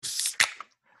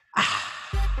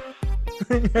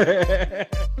Let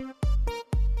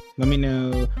me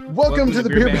know. Welcome to the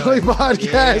Beer Belly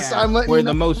Podcast. Yeah, I'm letting where you know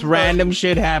the most random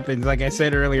shit happens. Like I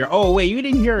said earlier. Oh wait, you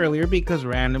didn't hear earlier because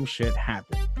random shit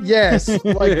happened. Yes,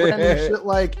 like random shit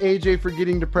like AJ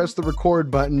forgetting to press the record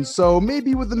button. So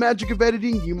maybe with the magic of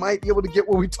editing, you might be able to get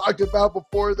what we talked about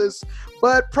before this,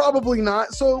 but probably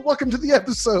not. So welcome to the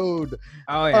episode.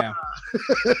 Oh yeah.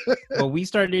 Well, we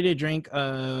started to drink.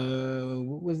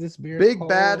 What was this beer? Big called?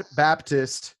 Bad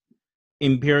Baptist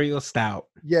Imperial Stout.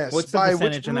 Yes. What's the by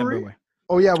percentage which in that brewery? brewery?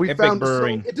 Oh yeah, we Epic found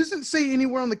Brewing. So it doesn't say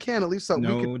anywhere on the can, at least that we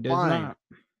No, could it does find. not.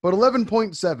 But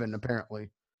 11.7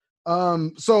 apparently. So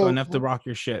So enough to rock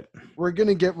your shit. we're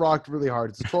gonna get rocked really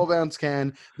hard. It's a 12-ounce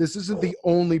can. This isn't the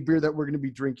only beer that we're gonna be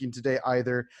drinking today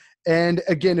either. And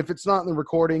again, if it's not in the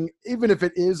recording, even if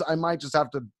it is, I might just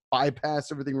have to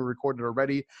bypass everything we recorded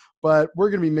already. But we're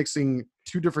gonna be mixing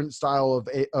two different style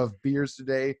of beers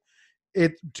today. Two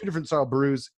different style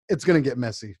brews. It's gonna get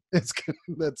messy. That's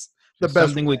the Just best.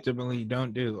 Something we typically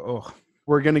don't do. Oh,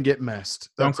 We're gonna get messed.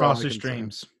 don't That's all cross I the can say.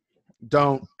 streams.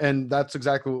 Don't. And that's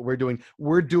exactly what we're doing.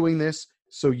 We're doing this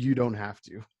so you don't have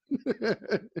to. You're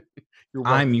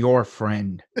welcome. I'm your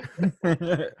friend.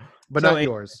 But So, not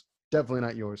yours. Definitely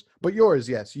not yours. But yours,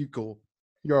 yes. You cool.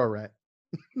 You're all right.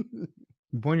 You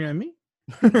pointing at me?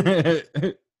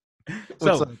 What's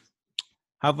So, up?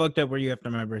 how fucked up were you after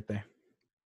my birthday?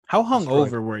 How Destroyed.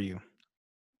 hungover were you?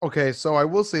 Okay, so I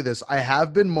will say this. I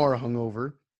have been more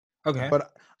hungover. Okay.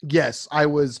 But yes, I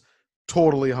was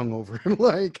totally hungover.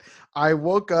 Like, I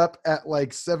woke up at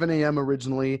like 7 a.m.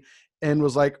 originally and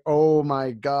was like, oh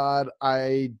my God,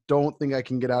 I don't think I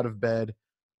can get out of bed.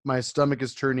 My stomach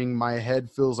is turning. My head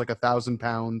feels like 1,000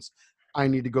 pounds. I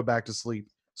need to go back to sleep.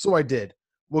 So I did.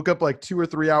 Woke up like 2 or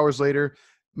 3 hours later.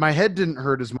 My head didn't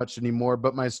hurt as much anymore,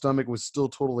 but my stomach was still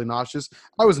totally nauseous.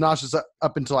 I was nauseous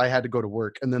up until I had to go to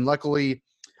work. And then luckily,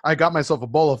 I got myself a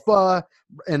bowl of pho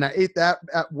and I ate that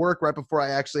at work right before I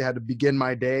actually had to begin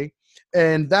my day.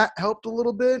 And that helped a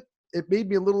little bit. It made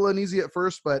me a little uneasy at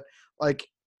first, but like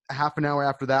a half an hour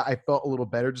after that, I felt a little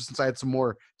better just since I had some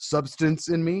more substance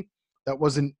in me that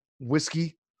wasn't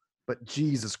whiskey. But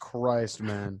Jesus Christ,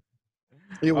 man.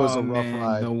 It was a rough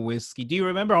ride. The whiskey. Do you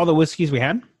remember all the whiskeys we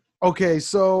had? Okay,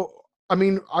 so I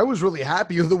mean, I was really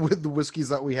happy with the whiskeys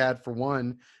that we had for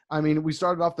one. I mean, we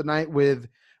started off the night with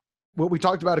what we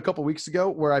talked about a couple weeks ago,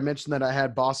 where I mentioned that I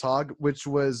had Boss Hog, which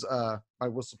was by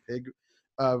Whistle Pig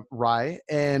rye,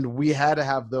 and we had to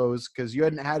have those because you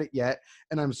hadn't had it yet,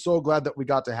 and I'm so glad that we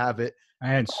got to have it. I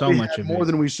had so We much had of more it.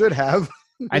 than we should have.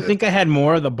 I think I had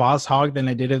more of the Boss Hog than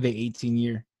I did of the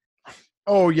 18-year.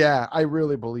 Oh yeah, I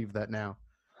really believe that now,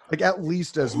 like at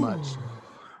least as much.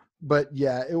 But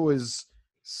yeah, it was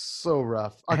so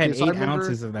rough. I had so 8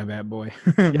 ounces of that bad boy.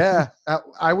 Yeah,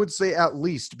 I would say at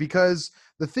least, because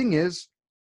the thing is,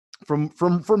 from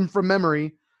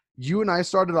memory, you and I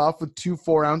started off with 2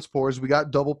 4-ounce pours. We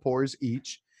got double pours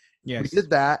each. Yes. We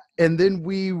did that, and then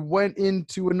we went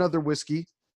into another whiskey.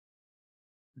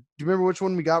 Do you remember which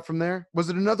one we got from there? Was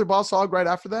it another Boss Hog right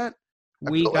after that?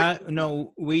 We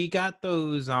got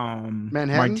those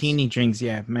Manhattans? martini drinks,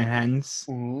 yeah, Manhattans.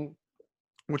 Mm-hmm.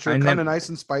 Which are And kind then- of nice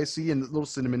and spicy and a little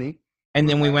cinnamony. And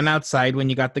then we Nice. went outside when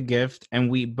you got the gift,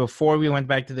 and before we went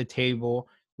back to the table,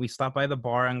 we stopped by the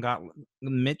bar and got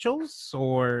Mitchell's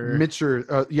or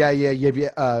Mitcher,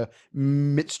 yeah.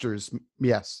 Mitchers,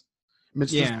 yes.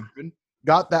 Mitchers. Yeah.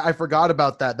 Got that. I forgot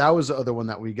about that. That was the other one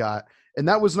that we got. And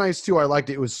that was nice too. I liked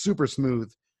it. It was super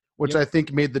smooth, which Yep. I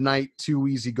think made the night too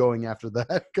easy going after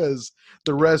that because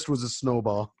the rest was a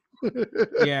snowball.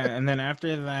 yeah. And then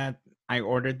after that, I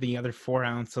ordered the other 4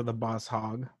 ounce of the Boss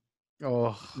Hog.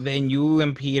 Oh. Then you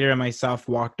and Peter and myself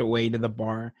walked away to the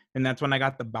bar, and that's when I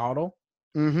got the bottle.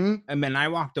 Mm-hmm. And then I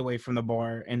walked away from the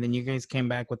bar, and then you guys came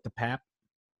back with the Pap,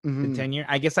 Mm-hmm. the 10-year.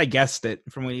 I guess I guessed it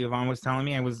from what Yvonne was telling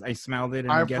me. I smelled it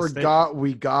and I guessed forgot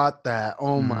we got that.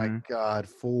 Oh my Mhm. God,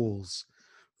 fools.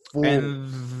 it. And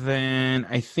then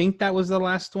I think that was the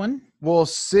last one. Well,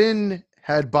 Sin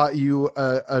had bought you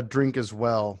a drink as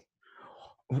well.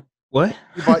 What?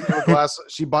 She bought you a glass.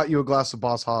 She bought you a glass of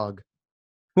Boss Hog.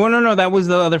 Well, no, that was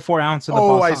the other 4 ounce of the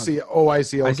Boss I Hog. see. Oh, I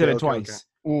see. Okay, I said it okay, twice.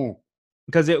 Okay. Ooh,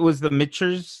 Because it was the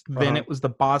Mitchers, then Uh-huh. it was the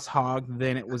Boss Hog,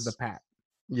 then it was the Yes. Pap.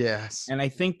 yes. And I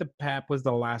think the Pap was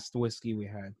the last whiskey we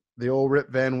had. The old Rip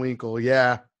Van Winkle.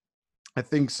 Yeah, I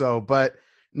think so. But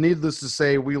needless to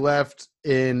say, we left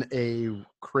in a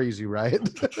crazy ride.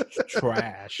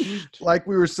 Trashed. Like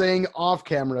we were saying off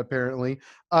camera, apparently.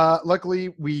 Luckily,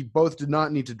 we both did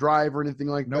not need to drive or anything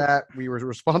like Nope. that. We were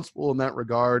responsible in that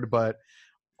regard. But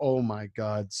oh my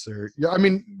God, sir. Yeah, I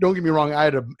mean, don't get me wrong. I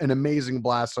had an amazing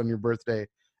blast on your birthday,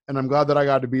 and I'm glad that I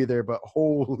got to be there. But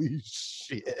holy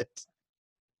shit.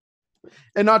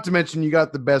 And not to mention, you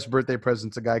got the best birthday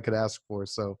presents a guy could ask for.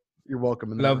 So you're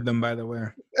welcome. In that Love them, by the way.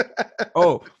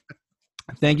 Oh,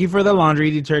 thank you for the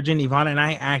laundry detergent. Yvonne and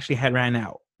I actually had ran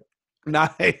out.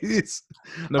 Nice.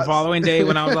 The following day,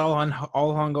 when I was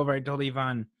all hungover, I told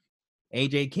Yvonne,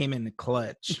 AJ came in the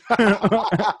clutch.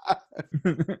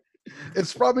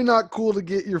 It's probably not cool to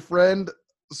get your friend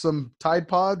some Tide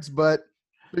Pods, but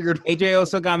figured. AJ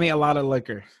also got me a lot of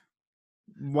liquor,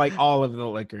 like all of the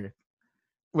liquor.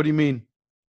 What do you mean?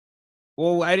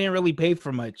 Well, I didn't really pay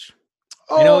for much.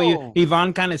 Oh, I know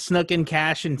Yvonne kind of snuck in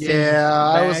cash and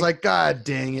I was like, God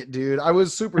dang it, dude! I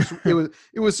was super.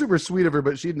 it was super sweet of her,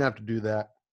 but she didn't have to do that.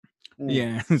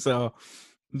 Yeah. So,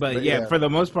 but yeah, for the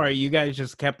most part, you guys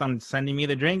just kept on sending me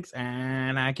the drinks,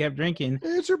 and I kept drinking.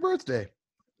 It's your birthday.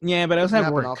 Yeah, but I was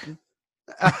at work.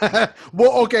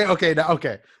 Well,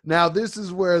 okay. Now this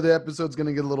is where the episode's going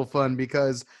to get a little fun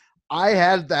because I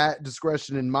had that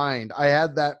discretion in mind. I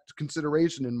had that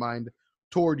consideration in mind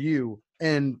toward you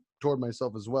and toward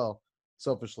myself as well,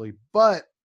 selfishly. But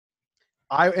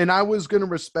I was going to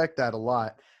respect that a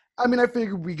lot. I mean, I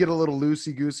figured we get a little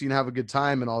loosey-goosey and have a good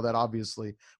time and all that,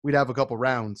 obviously. We'd have a couple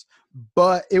rounds.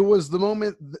 But it was the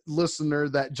moment, listener,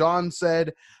 that John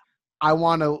said, I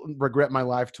want to regret my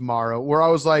life tomorrow, where I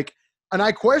was like, and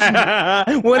I questioned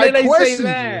it. When did I say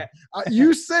that?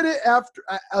 You said it after,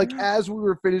 like, as we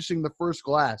were finishing the first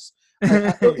glass.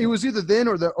 It was either then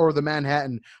or the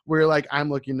Manhattan, where you're like, I'm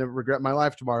looking to regret my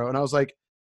life tomorrow. And I was like,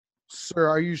 sir,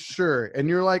 are you sure? And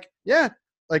you're like, yeah,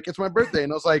 like, it's my birthday.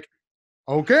 And I was like,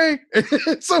 okay.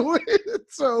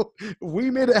 So we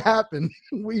made it happen.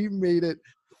 We made it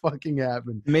fucking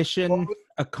happen. Mission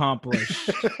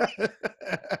accomplished.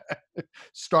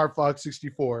 Star Fox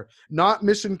 64, not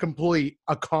mission complete,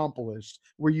 accomplished,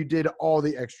 where you did all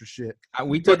the extra shit. I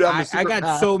got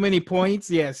path. So many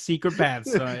points. Yeah, secret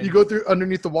paths. You go through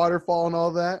underneath the waterfall and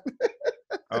all that.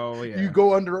 Oh yeah. You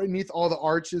go underneath all the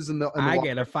arches and the. I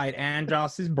get to fight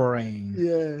Andros's brain.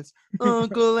 Yes,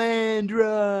 Uncle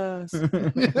Andros.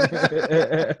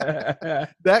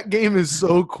 That game is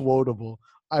so quotable.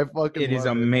 It is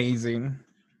amazing.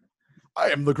 I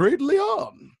am the great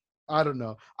Leon. I don't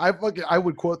know. I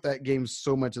would quote that game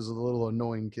so much as a little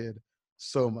annoying kid.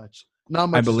 So much. Not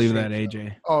much. I believe that,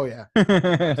 AJ. Oh yeah.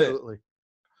 Absolutely.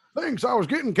 Thanks. I was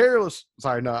getting careless.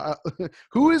 Sorry, no.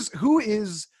 Who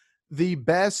is the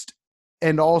best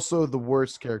and also the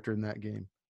worst character in that game?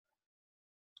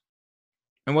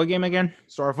 And what game again?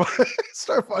 Star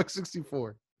Fox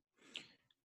 64.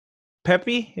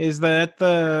 Peppy? Is that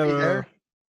the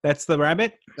That's the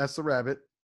rabbit? That's the rabbit.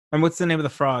 And what's the name of the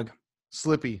frog?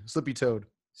 Slippy Toad.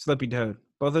 Slippy Toad.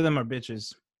 Both of them are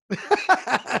bitches.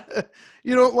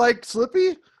 You don't like Slippy?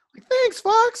 Like, thanks,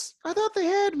 Fox. I thought they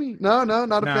had me. No,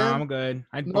 not a fan. No, I'm good.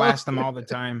 I'd blast them all the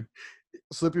time.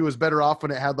 Slippy was better off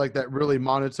when it had like that really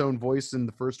monotone voice in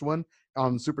the first one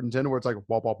on Super Nintendo, where it's like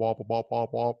wop wop wop wop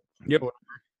wop wop. Yep.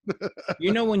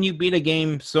 You know when you beat a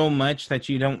game so much that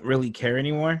you don't really care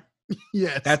anymore?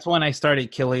 Yes. That's when I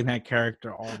started killing that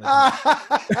character all the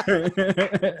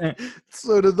time.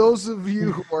 So to those of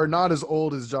you who are not as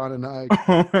old as John and I,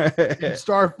 in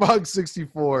Star Fox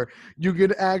 64, you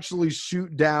can actually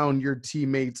shoot down your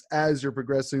teammates as you're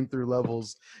progressing through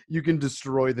levels. You can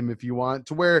destroy them if you want,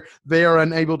 to where they are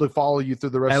unable to follow you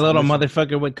through the rest that of the little mission.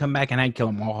 motherfucker would come back and I'd kill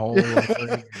him all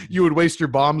over. You would waste your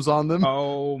bombs on them.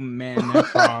 Oh man, that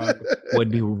frog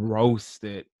would be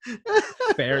roasted.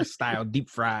 Fair style, deep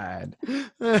fried.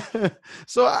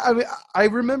 So I mean, I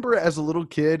remember as a little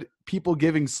kid, people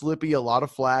giving Slippy a lot of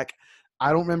flack.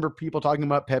 I don't remember people talking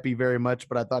about Peppy very much,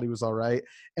 but I thought he was all right.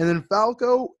 And then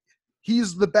Falco,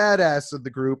 he's the badass of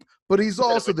the group, but he's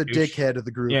also the dickhead of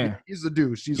the group. Yeah, he's the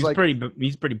douche. He's pretty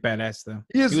badass though.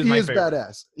 He is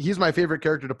badass. He's my favorite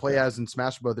character to play as in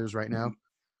Smash Brothers right now,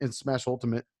 in Smash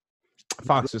Ultimate.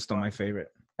 Fox is still my favorite.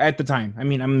 At the time. I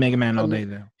mean, I'm Mega Man all day,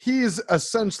 though. He's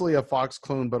essentially a Fox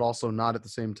clone, but also not at the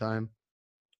same time.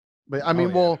 But, I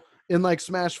mean, well, in like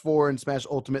Smash 4 and Smash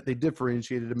Ultimate, they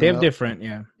differentiated him. They have different,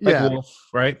 yeah. Like Wolf,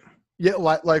 right? Yeah,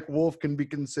 like Wolf can be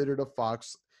considered a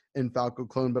Fox and Falco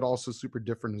clone, but also super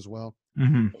different as well.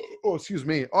 Mm-hmm. Oh, excuse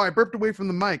me. Oh, I burped away from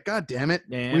the mic. God damn it.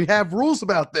 Yeah. We have rules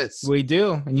about this. We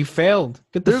do, and you failed.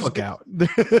 Get the fuck out.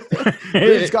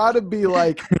 There's got to be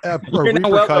like a You're not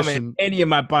welcome in repercussion. any of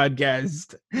my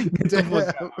podcasts. Get the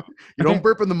fuck out. You don't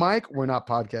burp in the mic, we're not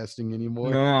podcasting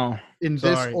anymore. No. In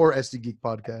sorry. this or SD Geek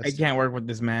podcast. I can't work with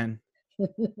this man.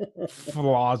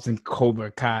 Flaws in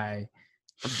Cobra Kai.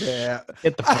 Yeah.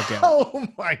 Get the fuck out. Oh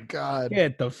my God.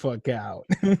 Get the fuck out.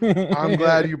 I'm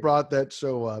glad you brought that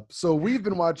show up. So we've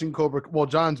been watching Cobra. Well,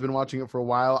 John's been watching it for a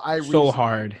while. I so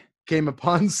hard. Came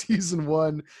upon season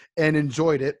 1 and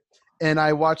enjoyed it. and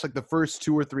I watched like the first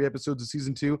 2 or 3 episodes of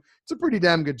season 2. It's a pretty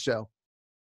damn good show.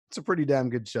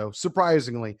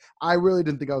 Surprisingly, I really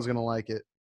didn't think I was gonna like it.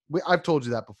 I've told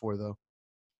you that before, though.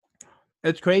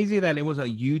 It's crazy that it was a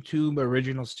YouTube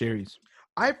original series.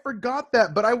 I forgot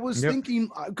that, but I was Yep. thinking,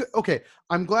 okay,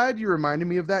 I'm glad you reminded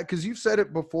me of that because you've said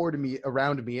it before to me,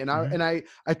 around me, and Mhm.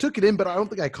 I took it in, but I don't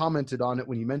think I commented on it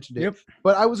when you mentioned it. Yep.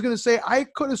 But I was gonna say I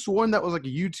could have sworn that was like a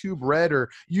YouTube Red or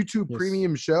YouTube Yes.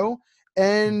 Premium show,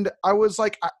 and I was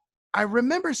like, I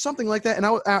remember something like that, and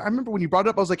I remember when you brought it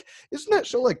up, I was like, isn't that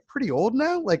show like pretty old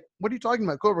now? Like, what are you talking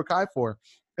about Cobra Kai for?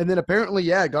 And then apparently,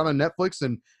 yeah, it got on Netflix,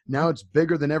 and now Yep. it's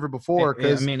bigger than ever before I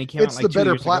because mean, it came out it's the like 2 better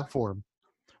years ago. platform.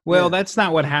 Well, Yeah. that's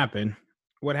not what happened.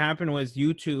 What happened was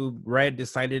YouTube Red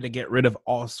decided to get rid of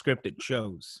all scripted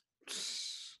shows.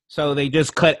 So they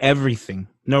just cut everything.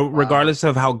 No, Wow. regardless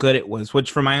of how good it was,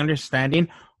 which from my understanding,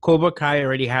 Cobra Kai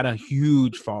already had a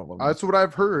huge following. That's what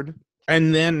I've heard.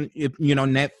 And then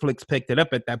Netflix picked it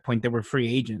up at that point. They were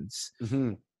free agents.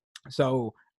 Mm-hmm.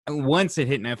 So once it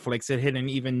hit Netflix, it hit an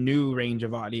even new range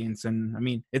of audience. And I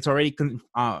mean, it's already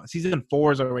season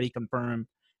 4 is already confirmed,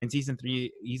 and season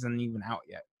 3 isn't even out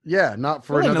yet. Yeah, not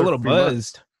for Feeling another a little few months.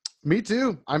 buzzed. Me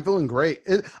too. I'm feeling great.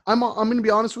 I'm going to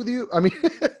be honest with you. I mean,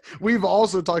 we've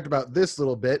also talked about this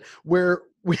little bit where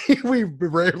we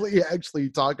rarely actually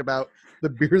talk about the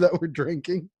beer that we're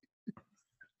drinking.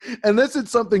 Unless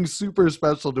it's something super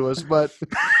special to us, but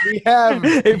we have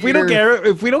if we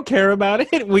don't care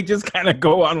about it, we just kind of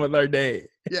go on with our day.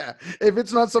 Yeah. If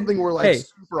it's not something we're like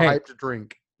super hyped to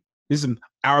drink. This is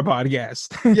our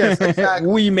podcast. Yes,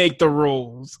 exactly. We make the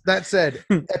rules. That said,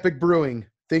 Epic Brewing,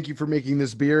 thank you for making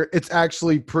this beer. It's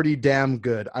actually pretty damn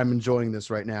good. I'm enjoying this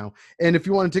right now. And if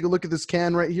you want to take a look at this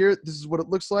can right here, this is what it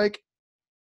looks like.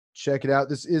 Check it out.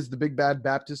 This is the Big Bad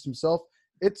Baptist himself.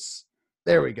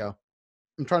 There we go.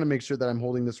 I'm trying to make sure that I'm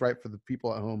holding this right for the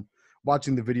people at home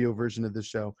watching the video version of this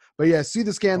show. But yeah, see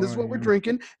this can. This is what we're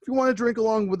drinking. If you want to drink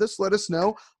along with us, let us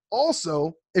know.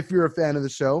 Also, if you're a fan of the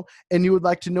show and you would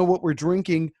like to know what we're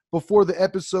drinking before the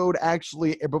episode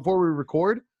before we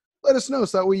record, let us know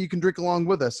so that way you can drink along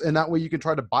with us, and that way you can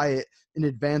try to buy it in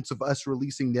advance of us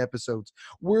releasing the episodes.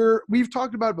 We've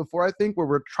talked about it before, I think, where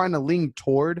we're trying to lean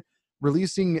toward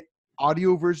releasing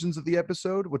audio versions of the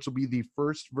episode, which will be the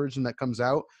first version that comes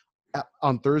out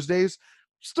on Thursdays.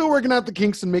 Still working out the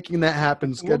kinks and making that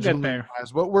happen. We'll get there.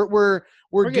 But we're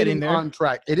getting there. on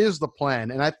track. It is the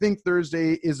plan, and I think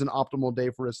Thursday is an optimal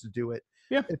day for us to do it.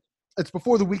 Yeah, it's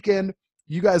before the weekend.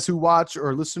 You guys who watch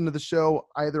or listen to the show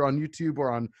either on YouTube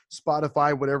or on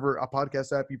Spotify, whatever a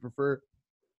podcast app you prefer,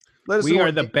 let us know. We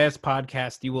are the best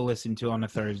podcast you will listen to on a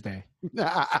Thursday.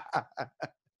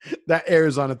 That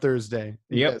airs on a Thursday.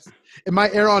 Yep. Yes. It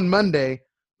might air on Monday,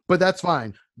 but that's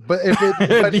fine. But if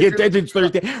the attention's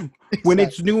Thursday. Exactly. When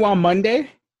it's new on Monday,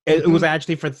 it was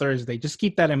actually for Thursday. Just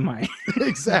keep that in mind.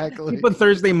 Exactly. Keep a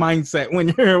Thursday mindset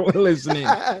when you're listening.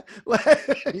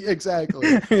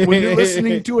 Exactly. When you're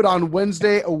listening to it on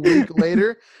Wednesday, a week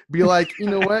later, be like, you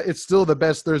know what? It's still the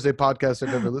best Thursday podcast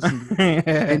I've ever listened to.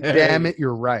 And damn it,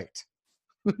 you're right.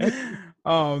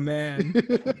 Oh man,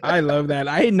 I love that.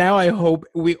 I hope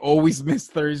we always miss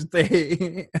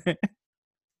Thursday.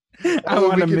 I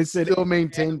want to miss it. Still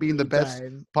maintain being the best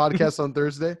podcast on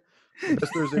Thursday. The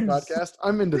best Thursday podcast.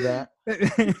 I'm into that.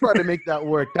 Try to make that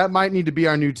work. That might need to be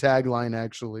our new tagline,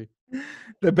 actually.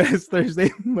 The best Thursday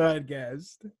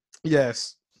podcast.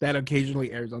 Yes. That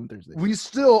occasionally airs on Thursday. We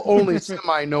still only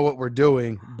semi know what we're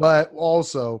doing, but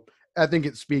also I think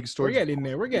it speaks towards We're getting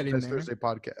there. We're getting there. Thursday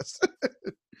podcast.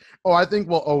 Oh, I think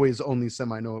we'll always only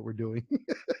semi know what we're doing.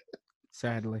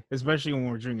 Sadly, especially when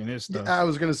we're drinking this stuff. I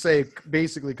was gonna say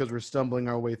basically because we're stumbling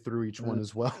our way through each one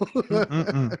as well.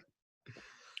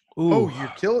 Oh,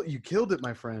 you killed it,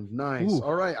 my friend. Nice. Ooh.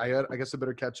 All right, I guess I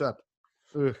better catch up.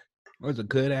 Ugh. It was a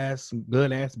good ass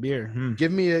beer.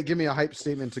 Give me a hype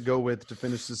statement to go with to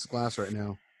finish this glass right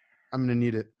now. I'm gonna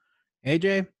need it.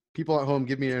 AJ, people at home,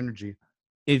 give me energy.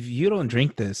 If you don't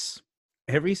drink this,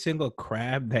 every single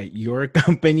crab that your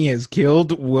company has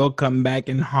killed will come back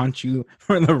and haunt you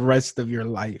for the rest of your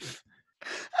life.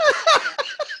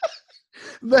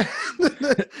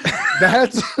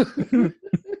 That's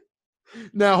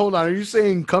now hold on. Are you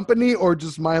saying company or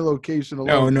just my location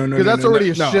alone? No. Because that's already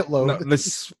a shitload. No, the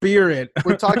spirit.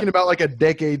 We're talking about like a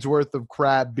decade's worth of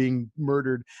crab being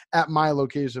murdered at my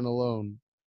location alone.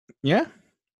 Yeah,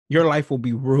 your life will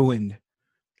be ruined.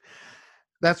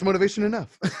 That's motivation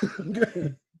enough.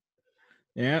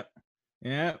 Yep.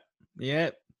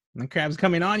 The crab's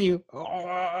coming on you.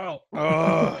 Oh.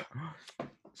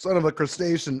 Son of a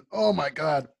crustacean. Oh my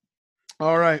God.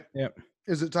 All right. Yep.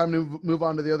 Is it time to move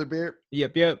on to the other beer?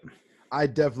 Yep. I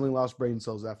definitely lost brain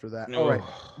cells after that. All right.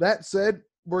 Oh. That said,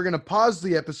 we're going to pause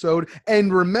the episode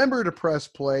and remember to press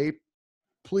play.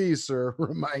 Please, sir,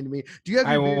 remind me. Do you have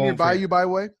I your beer won't nearby forget. you, by the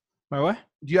way? My what?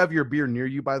 Do you have your beer near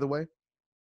you, by the way?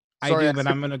 I Sorry, do, but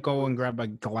I'm gonna go and grab a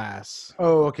glass.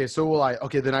 Oh, okay. So will I.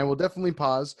 Okay, then I will definitely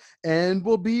pause and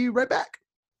we'll be right back.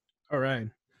 All right.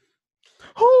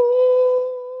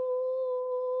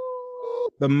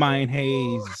 The Mind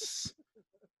Haze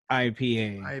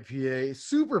IPA. IPA,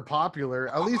 super popular,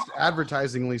 at least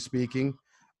advertisingly speaking.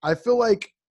 I feel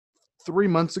like 3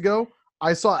 months ago,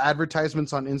 I saw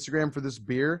advertisements on Instagram for this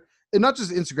beer. And not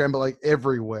just Instagram, but like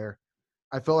everywhere.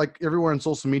 I felt like everywhere on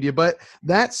social media. But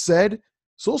that said,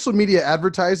 social media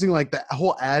advertising, like the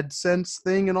whole AdSense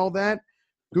thing and all that,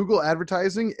 Google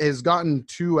advertising has gotten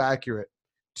too accurate.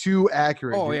 Too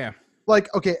accurate. Oh dude. yeah.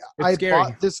 Like, okay, It's I scary.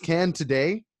 bought this can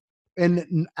today.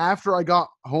 And after I got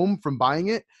home from buying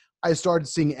it, I started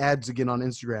seeing ads again on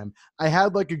Instagram. I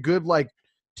had like a good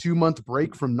 2-month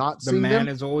break from not The seeing man them.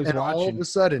 is always And all of watching. a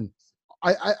sudden,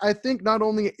 I think not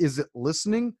only is it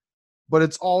listening, but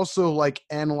it's also like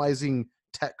analyzing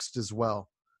text as well.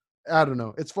 I don't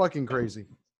know. It's fucking crazy.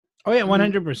 Oh yeah, I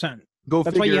mean, 100%. Go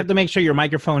That's figure. why you have to make sure your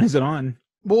microphone isn't on.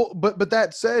 Well, but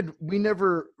that said, we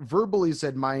never verbally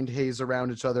said mind haze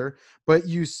around each other, but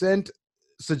you sent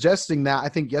suggesting that I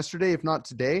think yesterday, if not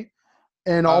today,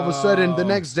 and all of a sudden the Oh.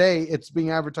 next day it's being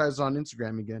advertised on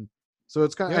Instagram again. So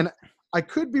it's kind of, Yep. and I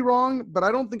could be wrong, but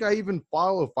I don't think I even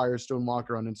follow Firestone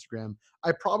Walker on Instagram.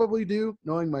 I probably do,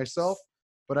 knowing myself,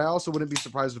 but I also wouldn't be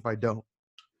surprised if I don't. Oh,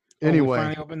 we Anyway,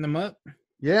 finally opened them up.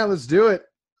 yeah, let's do it.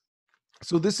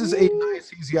 So this is a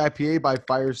nice easy IPA by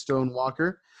Firestone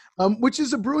Walker, which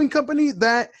is a brewing company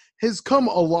that has come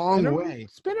a long way.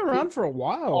 It's been around for a A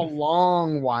while.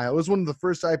 long while. It was one of the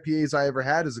first IPAs I ever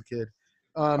had as a kid.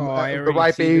 I At the already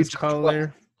ripe see this age of 12.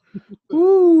 color.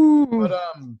 Ooh. But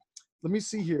let me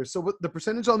see here. So what the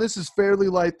percentage on this is fairly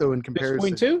light though in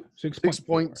comparison. 6.2?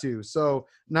 6.2. So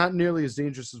not nearly as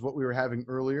dangerous as what we were having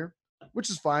earlier,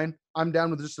 which is fine. I'm down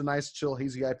with just a nice chill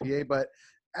hazy IPA. But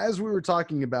as we were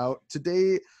talking about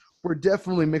today, we're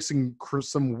definitely mixing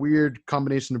some weird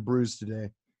combination of brews today.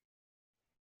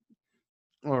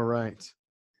 All right.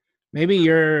 Maybe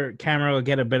your camera will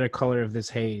get a better color of this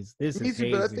haze. This is Easy,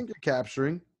 hazy. but I think you're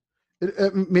capturing.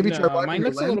 Maybe try No, blocking mine your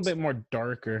looks a little lens. bit more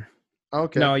darker.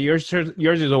 Okay. No, yours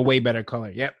is a way better color.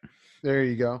 Yep. There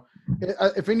you go.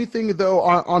 If anything, though,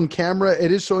 on camera,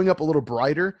 it is showing up a little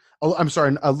brighter. I'm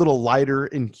sorry, a little lighter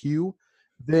in hue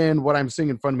than what I'm seeing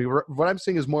in front of me. What I'm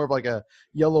seeing is more of like a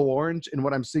yellow-orange, and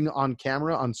what I'm seeing on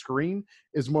camera, on screen,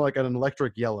 is more like an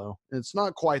electric yellow. And it's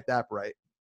not quite that bright.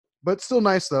 But still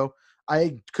nice, though.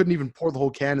 I couldn't even pour the whole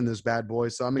can in this bad boy,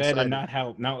 so I'm That excited. did not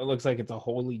help. Now it looks like it's a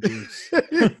holy juice.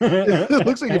 It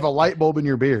looks like you have a light bulb in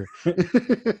your beer.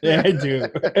 Yeah, I do.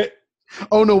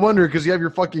 Oh, no wonder, because you have your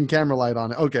fucking camera light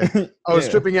on it. Okay. I was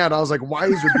Yeah. tripping out. I was like, why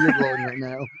is your beer glowing right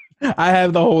now? I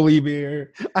have the holy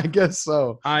beer. I guess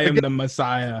so. I am the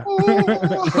Messiah.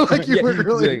 Oh, like you were Yeah,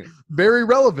 really like, very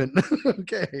relevant.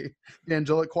 Okay. The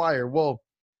angelic choir. Well,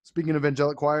 speaking of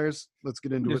angelic choirs, let's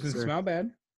get into it, doesn't sir. smell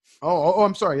bad. Oh,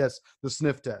 I'm sorry. Yes, the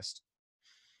sniff test.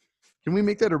 Can we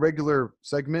make that a regular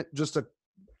segment? Just a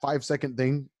 5-second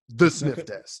thing? The sniff Okay.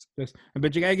 test.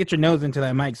 But you gotta get your nose into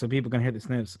that mic so people can hear the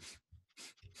sniffs.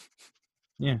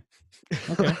 Yeah.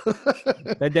 Okay.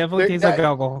 That definitely tastes like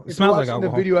alcohol. It If smells you're like watching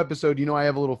alcohol. the video episode, you know I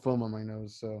have a little foam on my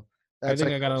nose, so I that's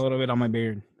think I got a little bit on my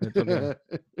beard. That's okay.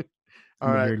 All I'm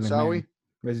a right, beardless shall man. we?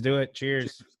 Let's do it.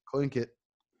 Cheers. Clink it.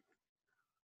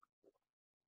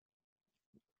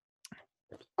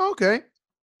 Okay.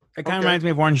 It kind of Okay. reminds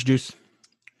me of orange juice.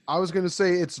 I was going to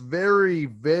say it's very,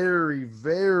 very,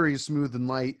 very smooth and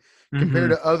light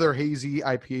compared Mhm. to other hazy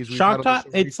IPAs. we've Shock had on the top.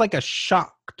 show. It's like a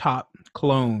shock top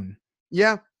clone.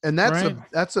 Yeah, and that's Right.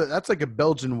 that's like a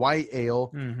Belgian white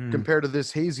ale Mhm. compared to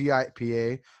this hazy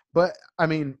IPA. But I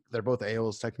mean, they're both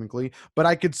ales technically. But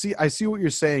I see what you're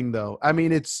saying though. I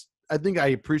mean, I think I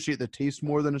appreciate the taste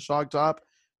more than a shock top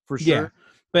for sure. Yeah,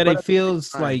 but But it at the same feels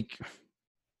time- like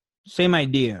same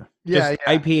idea. Yeah, Just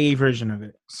yeah. IPA version of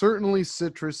it. Certainly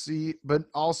citrusy, but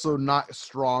also not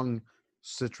strong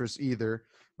citrus either.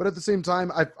 But at the same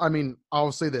time, I mean,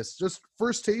 I'll say this: just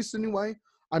first taste anyway.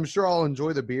 I'm sure I'll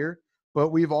enjoy the beer, but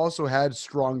we've also had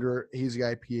stronger hazy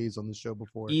IPAs on the show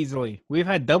before. Easily. We've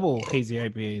had double hazy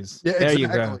IPAs. Yeah, there you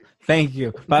go. exactly. Thank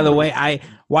you. By the way, I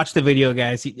watched the video,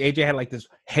 guys. AJ had like this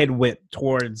head whip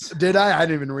towards. Did I? I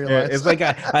didn't even realize. It's like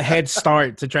a head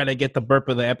start to try to get the burp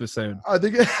of the episode. I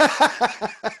think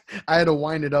I had to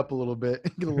wind it up a little bit,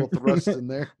 get a little thrust in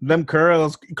there. Them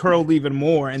curls curled even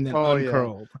more and then Oh, yeah.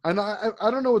 uncurled. And I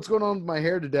don't know what's going on with my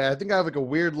hair today. I think I have like a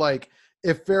weird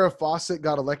if Farrah Fawcett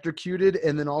got electrocuted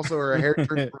and then also her hair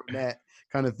turned brunette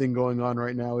kind of thing going on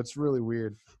right now. It's really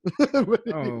weird. But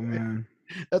Oh anyway, man.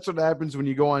 that's what happens when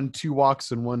you go on 2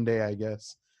 walks in one day, I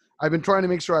guess. I've been trying to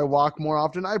make sure I walk more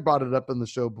often. I brought it up in the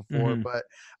show before, Mhm. but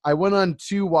I went on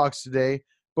 2 walks today.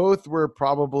 Both were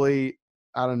probably,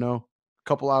 I don't know, a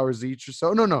couple hours each or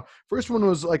so. No. First one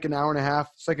was like an hour and a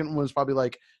half. Second one was probably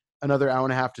like another hour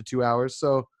and a half to 2 hours.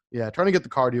 So yeah, trying to get the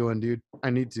cardio in, dude. I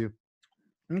need to.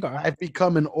 Okay. I've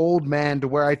become an old man to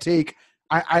where I take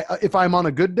I if I'm on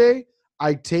a good day,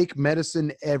 I take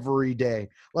medicine every day.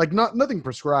 Like nothing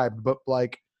prescribed, but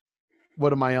like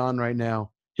what am I on right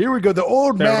now? Here we go. The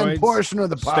old man Steroids. portion of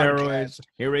the podcast. Steroids.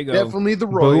 Here we go. Definitely the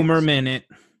Boomer roids. minute.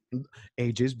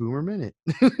 AJ's Boomer Minute.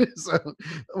 So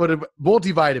what a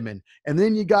multivitamin. And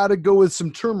then you got to go with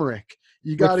some turmeric.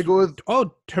 You got to go with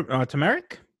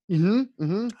Turmeric.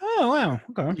 mm-hmm. Oh wow.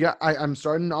 Okay. Yeah, I'm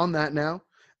starting on that now.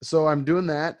 So I'm doing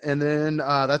that. And then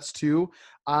that's 2.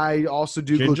 I also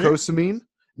do Ginger? glucosamine.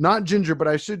 Not ginger, but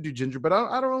I should do ginger. But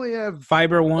I don't really have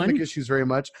Fiber stomach 1. issues very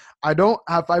much. I don't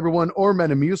have fiber 1 or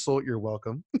Metamucil. You're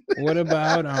welcome. What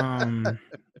about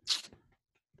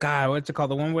God, what's it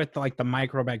called? The one with like the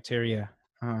microbacteria.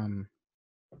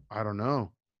 I don't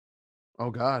know. Oh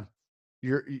God,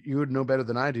 you would know better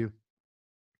than I do.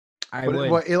 I But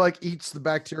would. what, it like eats the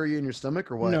bacteria in your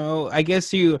stomach or what? No, I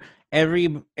guess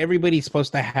everybody's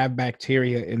supposed to have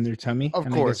bacteria in their tummy. Of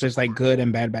and course, I guess there's like good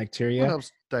and bad What bacteria.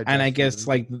 helps And I digestion? guess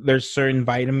like there's certain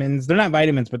vitamins. They're not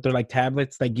vitamins, but they're like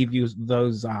tablets that give you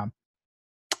those.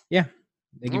 Yeah,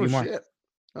 they give you more. Shit.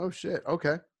 Oh shit.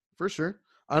 Okay, for sure.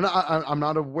 I'm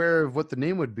not aware of what the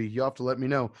name would be. You have to let me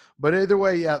know. But either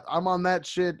way, yeah, I'm on that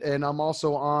shit, and I'm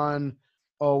also on.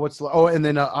 And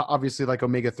then obviously like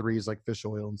omega-3s, like fish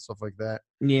oil and stuff like that.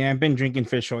 Yeah, I've been drinking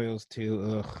fish oils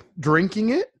too. Ugh. Drinking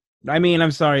it? I mean,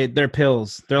 I'm sorry, they're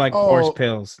pills. They're like horse Oh,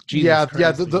 pills. Jesus yeah,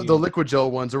 Christ, the liquid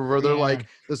gel ones, or where they're Yeah. like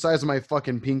the size of my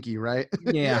fucking pinky, right?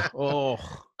 Yeah. Oh.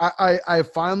 I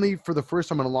finally, for the first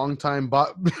time in a long time,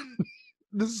 bought.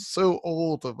 This is so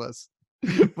old of us.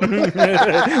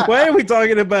 Why are we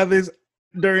talking about this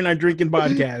during our drinking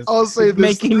podcast? I'll say It's this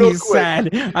making real me quick.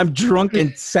 sad. I'm drunk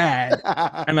and sad,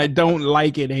 and I don't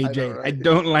like it, AJ. know, I right?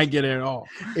 don't like it at all.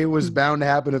 It was bound to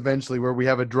happen eventually, where we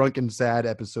have a drunken sad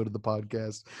episode of the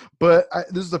podcast. But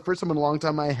this is the first time in a long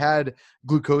time I had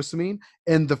glucosamine,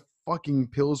 and the fucking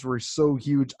pills were so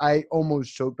huge. I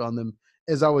almost choked on them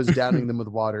as I was downing them with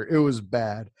water. It was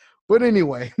bad. But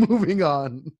anyway, moving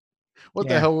on. What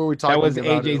the Yeah, hell were we talking That was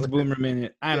about? AJ's earlier? Boomer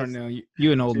Minute. I don't Yes. know.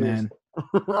 You an old Cheers.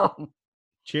 man.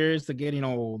 Cheers to getting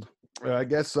old. I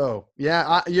guess so.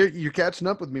 Yeah, you're catching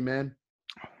up with me, man.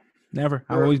 Never.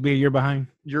 I'll You're- always be a year behind.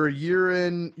 You're a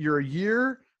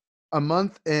year, a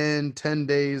month, and 10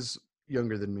 days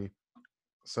younger than me.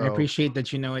 So I appreciate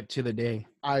that you know it to the day.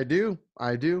 I do.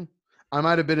 I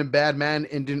might have been a bad man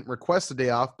and didn't request the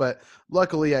day off, but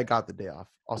luckily I got the day off.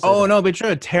 I'll say Oh that. no, but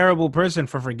you're a terrible person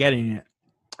for forgetting it.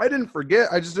 I didn't forget.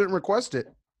 I just didn't request it.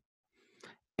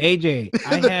 AJ,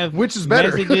 I have Which is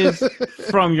better. messages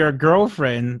from your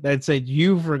girlfriend that said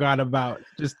you forgot about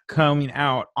just coming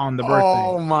out on the birthday.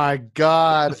 Oh my Get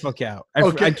God. the fuck out.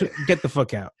 Okay. Get the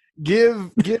fuck out.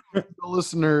 Give the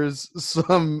listeners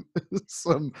some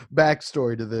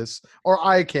backstory to this, or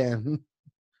I can.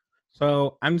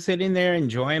 So I'm sitting there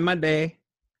enjoying my day,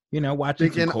 watching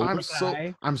some Thinking Cobra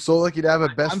Kai. I'm so lucky to have a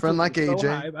best I'm friend like feeling so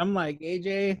AJ. hype. I'm like,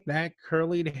 AJ, that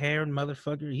curly haired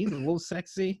motherfucker, he's a little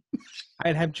sexy.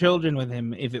 I'd have children with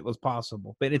him if it was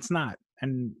possible, but it's not.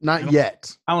 And Not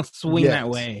yet. I don't swing Yet. that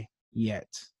way yet.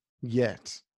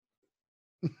 Yet.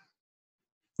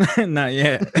 Not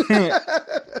yet.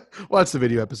 Watch the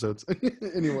video episodes.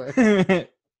 Anyway,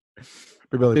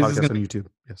 Rebellion This is Podcast gonna- on YouTube.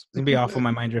 Yes. It'd be awful.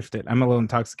 My mind drifted. I'm a little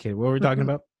intoxicated. What were we talking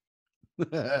about?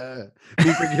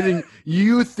 Me forgetting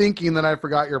you thinking that I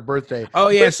forgot your birthday. Oh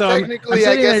yeah, But so I'm technically, I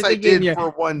sitting there guess I thinking, did yeah, for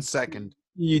 1 second.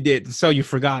 you did. So you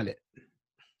forgot it.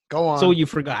 Go on. So you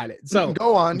forgot it. So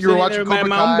go on. I'm You were sitting watching there, my Cobra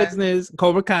mom Kai. business,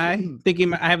 Cobra Kai,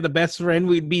 thinking I have the best friend.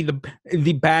 We'd be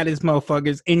the baddest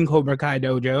motherfuckers in Cobra Kai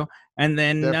dojo. And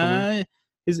then Definitely.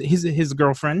 his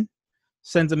girlfriend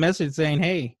sends a message saying,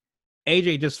 "Hey,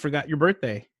 AJ just forgot your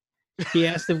birthday." He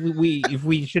asked if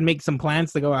we should make some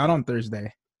plans to go out on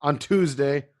Thursday. On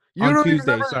Tuesday. You On don't even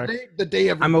Tuesday, remember sorry. the day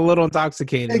of. I'm a little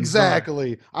intoxicated.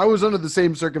 Exactly. I was under the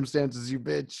same circumstances, you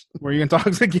bitch. Were you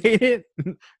intoxicated?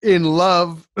 In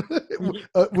love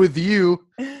with you.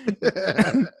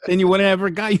 Then you wouldn't have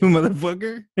forgot, you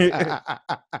motherfucker.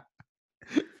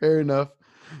 Fair enough.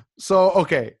 So,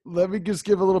 okay, let me just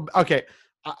give a little. Okay,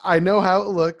 I know how it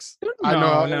looks. I know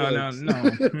how No, it no,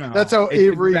 looks. no, That's no. how It's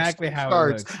Avery exactly how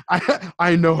it starts. looks.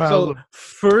 I know how it So looks.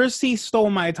 first he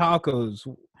stole my tacos,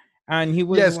 and he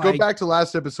was Yes, go like, back to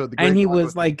last episode. The and Great he Taco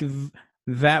was like,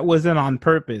 that wasn't on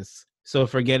purpose. So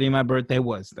forgetting my birthday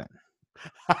was then.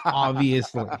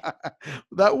 Obviously.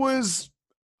 That was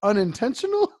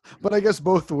unintentional, but I guess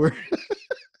both were.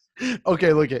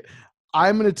 Okay, look it.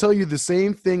 I'm going to tell you the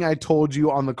same thing I told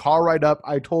you on the car ride up.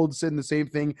 I told Sin the same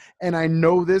thing, and I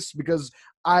know this because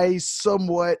I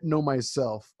somewhat know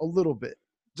myself a little bit,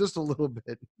 just a little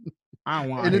bit. I don't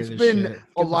want And to hear it's this been shit. a Get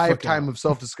the fuck lifetime out. of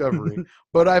self-discovery.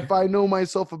 But if I know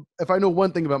myself, if I know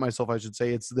one thing about myself, I should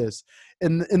say it's this.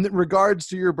 In regards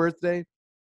to your birthday,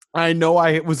 I know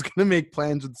I was going to make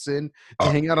plans with Sin to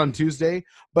hang out on Tuesday,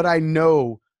 but I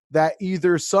know that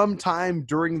either sometime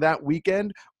during that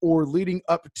weekend or leading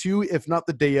up to, if not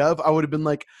the day of, I would have been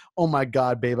like, oh my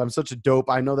God, babe, I'm such a dope.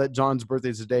 I know that John's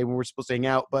birthday is the day when we're supposed to hang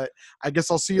out, but I guess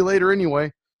I'll see you later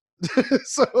anyway.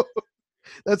 So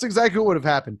that's exactly what would have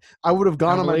happened. I would have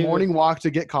gone I on my believe it. morning walk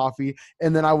to get coffee,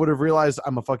 and then I would have realized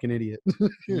I'm a fucking idiot.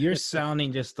 You're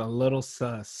sounding just a little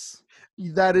sus.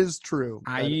 That is true.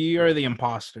 That is You're the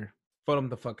imposter. Put him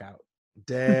the fuck out.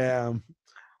 damn.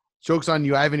 Joke's on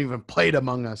you. I haven't even played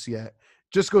Among Us yet.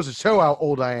 Just goes to show how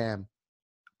old I am.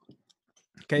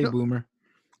 Okay, boomer.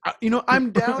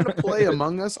 I'm down to play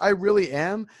Among Us. I really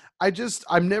am.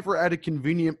 I'm never at a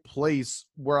convenient place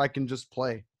where I can just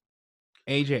play.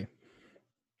 AJ,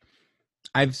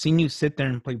 I've seen you sit there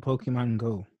and play Pokemon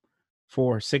Go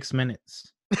for 6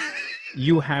 minutes.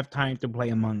 You have time to play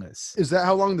Among Us. Is that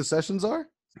how long the sessions are?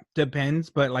 Depends,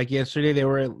 but like yesterday, they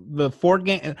were the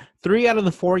 3 out of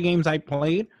the 4 games I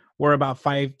played were about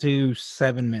 5 to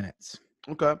 7 minutes.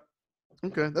 Okay.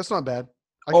 That's not bad.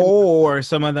 Or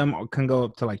some of them can go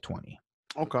up to like 20.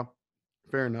 Okay.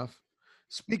 Fair enough.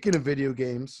 Speaking of video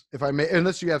games, if I may,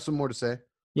 unless you have some more to say.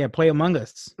 Yeah, play Among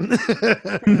Us.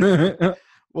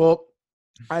 Well,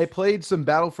 I played some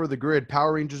Battle for the Grid,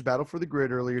 Power Rangers Battle for the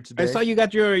Grid earlier today. I saw you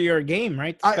got your game,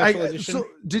 right? Special edition. So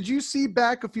did you see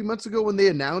back a few months ago when they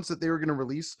announced that they were going to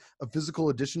release a physical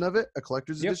edition of it, a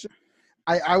collector's edition?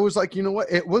 I was like, you know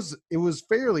what? It was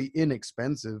fairly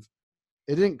inexpensive.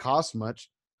 It didn't cost much.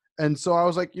 And so I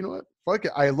was like, you know what? Fuck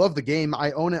it. I love the game.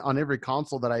 I own it on every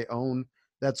console that I own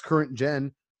that's current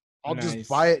gen. I'll just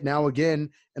buy it now again,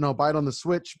 and I'll buy it on the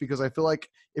Switch because I feel like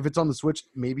if it's on the Switch,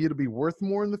 maybe it'll be worth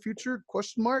more in the future, ?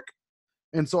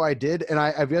 And so I did, and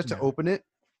I've yet to open it.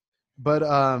 But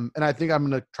and I think I'm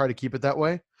gonna try to keep it that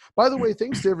way. By the way,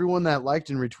 thanks to everyone that liked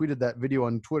and retweeted that video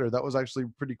on Twitter. That was actually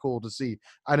pretty cool to see.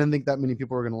 I didn't think that many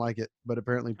people were gonna like it, but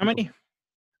apparently How many?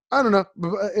 I don't know.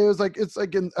 It was like it's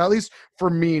like at least for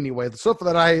me anyway. The stuff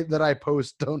that I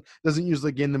post doesn't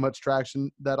usually gain that much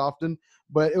traction that often.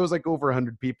 But it was like over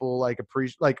 100 people like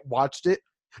watched it.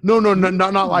 No,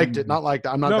 not liked it. Not liked it.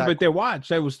 I'm not. No, that but they watched.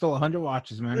 There was still 100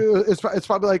 watches, man. It's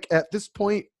probably like at this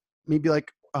point maybe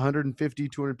like 150,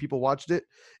 200 people watched it,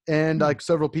 and like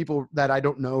several people that I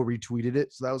don't know retweeted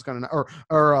it. So that was kind of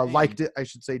or liked it. I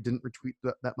should say didn't retweet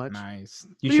that much. Nice.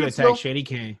 You should have tagged Shady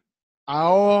K.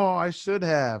 Oh, I should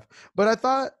have. But I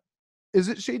thought, is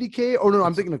it Shady K? Oh, no,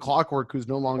 I'm thinking of Clockwork, who's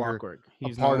no longer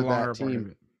He's a part no of that longer team. part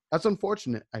of it. That's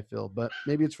unfortunate, I feel, but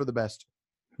maybe it's for the best.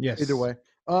 Yes. Either way.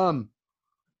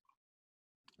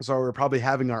 So we're probably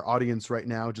having our audience right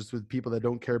now just with people that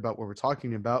don't care about what we're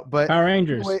talking about. But Power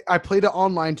Rangers. Anyway, I played it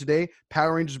online today.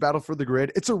 Power Rangers Battle for the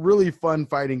Grid. It's a really fun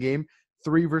fighting game.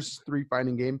 3 versus 3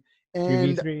 fighting game.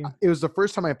 And 3v3. It was the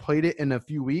first time I played it in a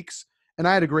few weeks. And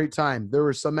I had a great time. There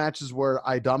were some matches where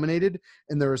I dominated,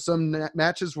 and there were some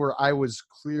matches where I was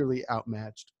clearly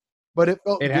outmatched. But it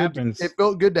felt good. Happens. It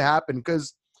felt good to happen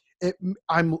because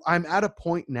I'm at a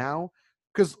point now.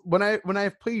 Because when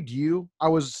I've played you, I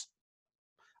was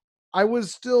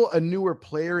still a newer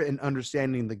player in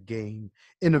understanding the game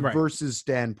in a versus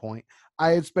standpoint.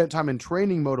 I had spent time in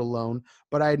training mode alone,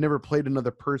 but I had never played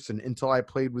another person until I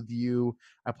played with you.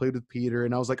 I played with Peter,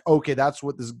 and I was like, okay, that's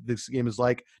what this game is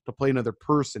like, to play another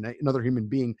person, another human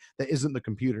being that isn't the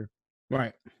computer.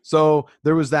 Right. So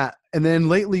there was that. And then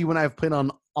lately when I've played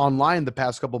online the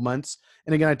past couple months,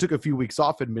 and again, I took a few weeks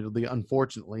off, admittedly,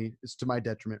 unfortunately, it's to my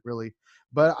detriment, really.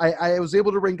 But I was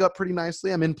able to rank up pretty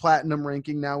nicely. I'm in platinum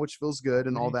ranking now, which feels good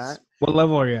and all that. What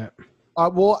level are you at?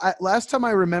 Last time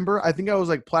I remember, I think I was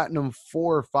like platinum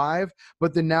 4 or 5.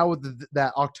 But then now with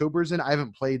that October's in, I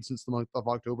haven't played since the month of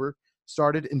October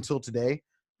started until today,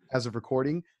 as of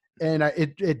recording, and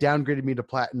it downgraded me to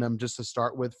platinum just to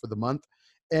start with for the month.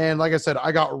 And like I said,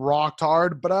 I got rocked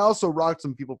hard, but I also rocked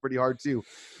some people pretty hard too.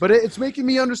 But it's making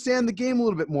me understand the game a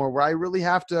little bit more, where I really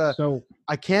have to. So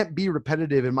I can't be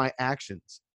repetitive in my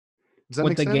actions. Does that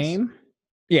with make the sense? game,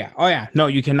 Yeah. Oh yeah. No,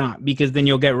 you cannot because then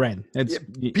you'll get red. Yeah, It's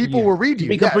people yeah. will read You you.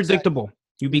 become Yeah, exactly. predictable.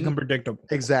 You Mhm. become predictable.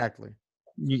 Exactly.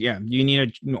 Yeah. You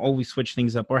need to always switch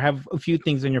things up or have a few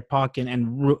things in your pocket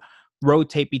and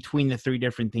rotate between the three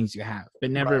different things you have, but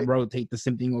never Right. rotate the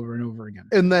same thing over and over again.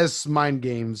 Unless mind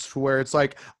games where it's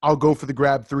like I'll go for the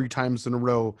grab 3 times in a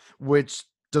row, which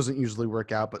doesn't usually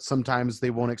work out, but sometimes they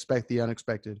won't expect the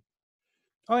unexpected.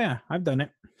 Oh yeah, I've done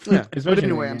it, Yeah. But especially in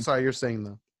that anyway, I'm game. sorry, you're saying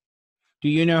though. Do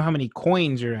you know how many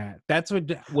coins you're at? That's what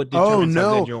Oh determines how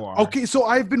good no. you are. Okay, so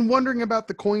I've been wondering about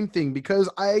the coin thing because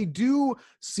I do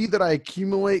see that I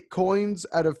accumulate coins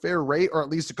at a fair rate, or at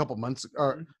least a couple months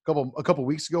or Mhm. a couple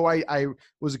weeks ago I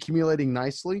was accumulating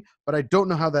nicely, but I don't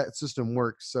know how that system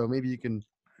works. So maybe you can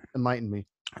enlighten me.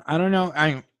 I don't know.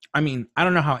 I mean, I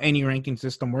don't know how any ranking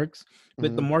system works,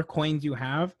 but the Mhm. more coins you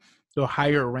have, the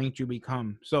higher ranked you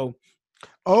become. So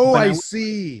Oh, when I I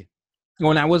see.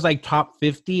 when I was like top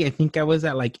 50, I think I was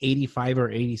at like 85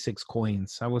 or 86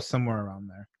 coins. I was somewhere around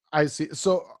there. I see.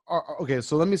 So, okay.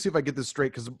 So let me see if I get this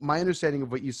straight. Because my understanding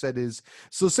of what you said is,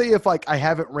 so say if like I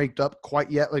haven't ranked up quite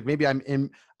yet, like maybe I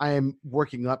am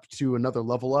working up to another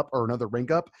level up or another rank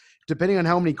up. Depending on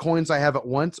how many coins I have at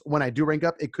once, when I do rank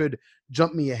up, it could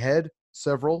jump me ahead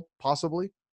several,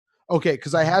 possibly. Okay,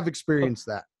 because I Mhm. have So experienced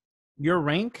that. your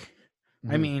rank,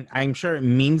 I Hmm. mean, I'm sure it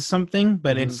means something,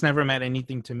 but Hmm. it's never meant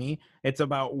anything to me. It's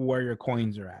about where your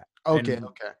coins are at, Okay. and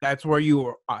Okay. that's where you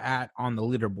are at on the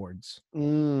leaderboards.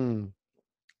 Mm.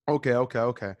 Okay, okay,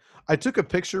 okay. I took a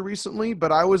picture recently,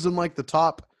 but I was in like the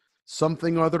top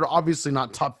something or other. Obviously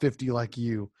not top 50 like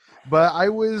you, but I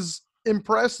was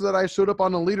impressed that I showed up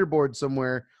on a leaderboard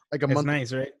somewhere like a It's month.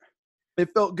 nice, right? It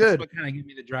felt That's good. what kind of gave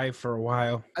me the drive for a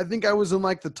while. I think I was in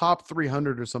like the top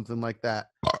 300 or something like that,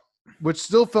 which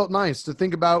still felt nice to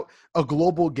think about a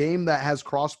global game that has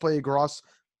crossplay across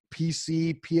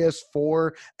PC,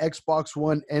 PS4, Xbox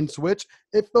One, and Switch.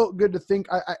 It felt good to think.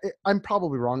 I'm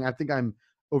probably wrong. I think I'm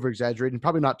over exaggerating.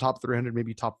 Probably not top 300,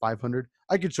 maybe top 500.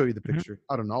 I could show you the Mhm. picture.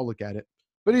 I don't know. I'll look at it.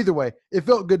 But either way, it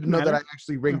felt good to Doesn't know that I matter.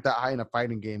 actually Yeah. ranked that high in a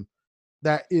fighting game.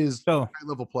 That is So, high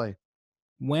level play.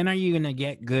 when are you gonna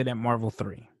get good at Marvel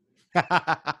 3?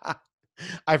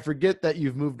 I forget that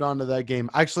you've moved on to that game.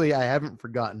 Actually, I haven't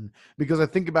forgotten because I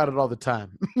think about it all the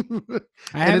time.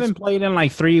 I And it's haven't played in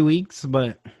like 3 weeks,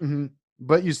 but mhm.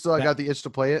 But you still that got the itch to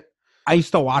play it. I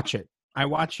used to watch it. I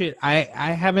watch it. I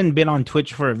haven't been on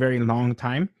Twitch for a very long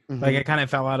time. Like Hmm. I kind of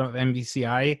fell out of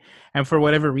MVCI, and for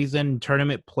whatever reason,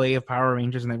 tournament play of Power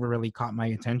Rangers never really caught my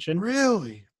attention.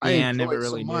 Really, I Yeah, enjoy never it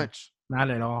so really did. much. Not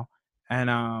at all. And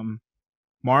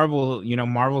Marvel,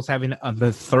 Marvel's having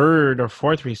the third or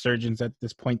fourth resurgence at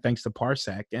this point, thanks to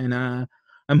Parsec, and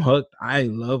I'm hooked. I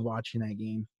love watching that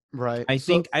game. Right. I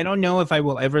think I don't know if I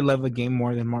will ever love a game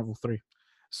more than Marvel 3.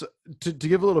 So to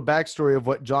give a little backstory of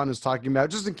what John is talking about,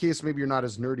 just in case maybe you're not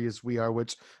as nerdy as we are,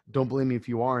 which don't blame me if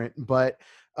you aren't, but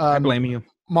I um, blame you.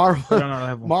 We're Marvel on our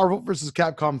level. Marvel versus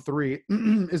Capcom 3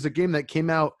 is a game that came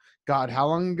out. God, how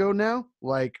long ago now?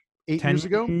 Like 8 years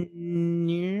 10 ago.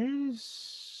 years,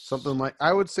 Something like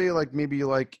I would say like maybe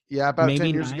like yeah, about 10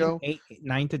 maybe years nine, ago, 8,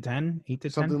 9 to 10, 8 to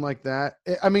 10. something like that.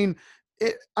 I mean,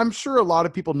 I'm sure a lot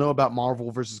of people know about Marvel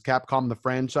versus Capcom the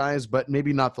franchise, but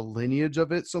maybe not the lineage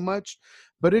of it so much.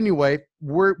 But anyway,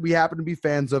 we happen to be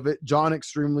fans of it. John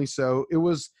extremely so. It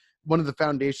was one of the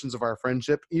foundations of our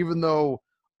friendship. Even though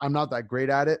I'm not that great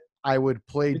at it, I would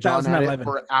play John at it 2011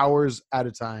 for hours at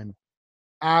a time.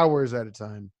 Hours at a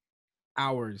time.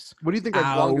 hours, What do you think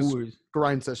our longest hours,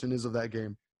 grind session is of that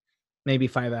game? maybe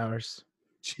 5 hours,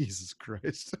 Jesus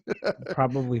Christ.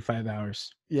 probably 5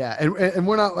 hours. Yeah, and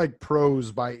we're not like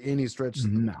pros by any stretch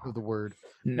of No, of the word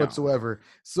no. whatsoever.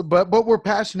 So, but we're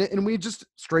passionate and we just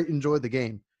straight enjoy the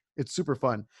game. It's super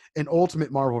fun. And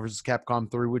Ultimate Marvel vs. Capcom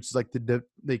 3, which is like the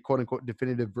quote unquote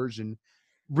definitive version,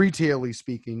 retailly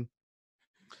speaking.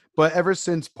 But ever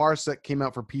since Parsec came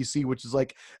out for PC, which is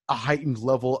like a heightened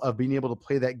level of being able to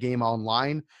play that game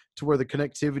online, to where the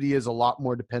connectivity is a lot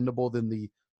more dependable than the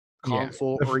Yeah,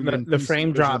 console the or even the PC frame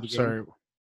version of the drops game. are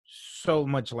so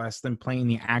much less than playing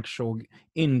the actual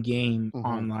in-game Mhm.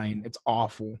 online. It's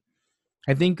awful.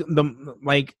 I think the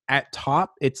like at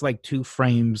top, it's like 2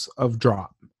 frames of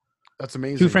drop, That's two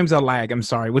amazing. frames of lag. I'm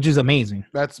sorry, which is amazing.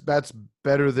 That's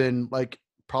better than like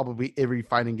probably every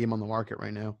fighting game on the market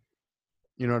right now.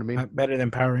 You know what I mean? Not better than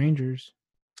Power Rangers.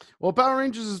 Well, Power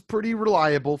Rangers is pretty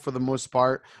reliable for the most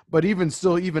part, but even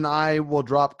still, even I will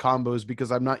drop combos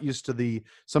because I'm not used to the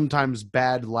sometimes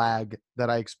bad lag that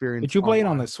I But experience you play it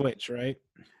on the online. Switch, right?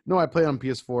 No, I play on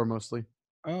PS4 mostly.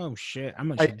 Oh shit! I'm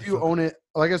gonna I check this do out. own it.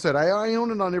 Like I said, I own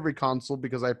it on every console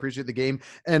because I appreciate the game,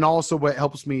 and also what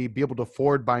helps me be able to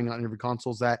afford buying it on every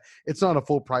console is that it's not a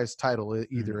full price title Mm.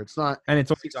 either. It's not And it's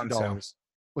always on sale. $60.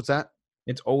 What's that?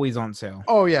 It's always on sale.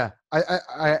 Oh yeah,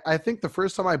 I think the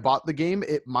first time I bought the game,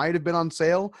 it might have been on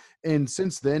sale, and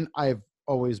since then I've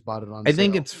always bought it on I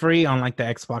think sale. it's free on like the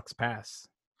Xbox Pass.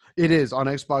 It is on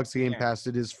Xbox Game Yeah. Pass.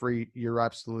 It is free. You're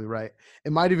absolutely right.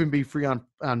 It might even be free on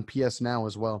PS Now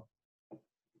as well.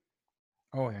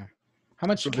 Oh yeah. How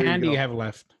much So there you candy go. you have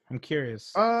left? I'm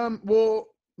curious. Well,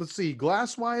 let's see.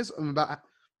 Glass wise, I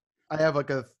have like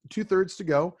a 2/3 to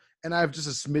go, and I have just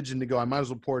a smidgen to go. I might as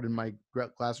well pour it in my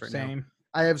glass right now. Same.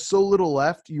 I have so little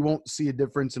left, you won't see a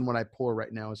difference in what I pour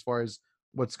right now as far as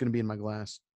what's going to be in my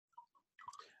glass.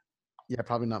 Yeah,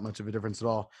 probably not much of a difference at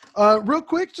all. Real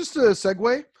quick, just a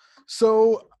segue.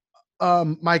 So,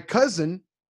 my cousin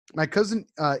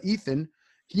Ethan,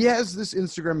 he has this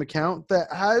Instagram account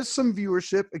that has some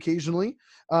viewership occasionally.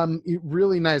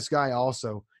 Really nice guy.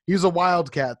 Also, he's a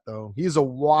wildcat though. He's a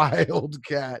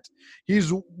wildcat.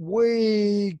 He's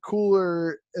way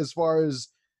cooler as far as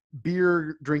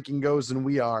beer drinking goes than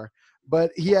we are.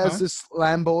 But he has this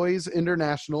Lamboys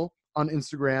International on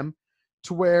Instagram,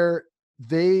 to where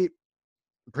they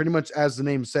pretty much, as the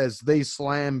name says, they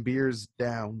slam beers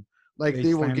down. Like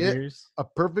they will slam get beers. a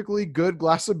perfectly good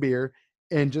glass of beer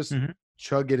and just Mhm.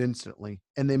 chug it instantly,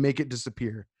 and they make it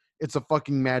disappear. It's a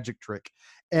fucking magic trick.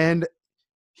 And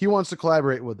he wants to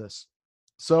collaborate with us.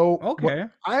 So what Okay.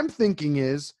 I'm thinking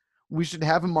is we should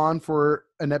have him on for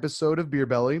an episode of Beer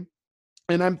Belly.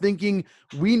 And I'm thinking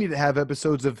we need to have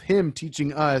episodes of him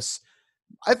teaching us.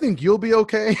 I think you'll be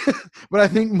okay, but I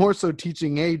think more so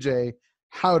teaching AJ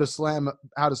how to slam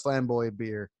boy a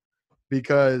beer,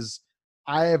 because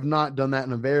I have not done that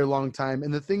in a very long time.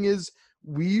 And the thing is,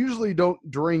 we usually don't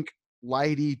drink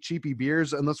lighty, cheapy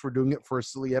beers unless we're doing it for a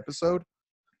silly episode,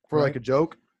 for like Right. a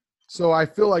joke. So I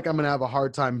feel like I'm gonna have a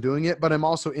hard time doing it, but I'm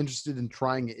also interested in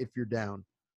trying it if you're down.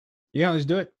 Yeah, let's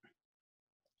do it.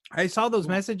 I saw those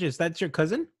messages. That's your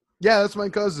cousin? Yeah, that's my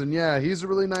cousin. Yeah, he's a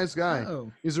really nice guy. Oh.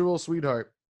 He's a real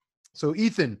sweetheart. So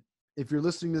Ethan, if you're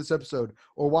listening to this episode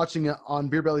or watching it on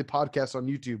Beer Belly Podcast on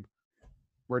YouTube,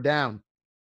 we're down.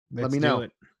 Let me know.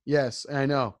 It. Yes, I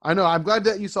know. I'm glad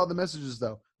that you saw the messages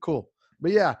though. Cool.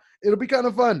 But yeah, it'll be kind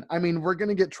of fun. I mean, we're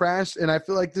gonna get trashed, and I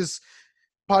feel like this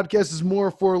podcast is more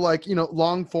for like,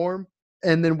 long form,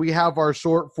 and then we have our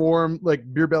short form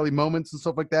like Beer Belly moments and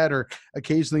stuff like that, or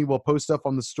occasionally we'll post stuff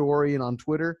on the story and on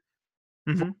Twitter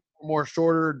for more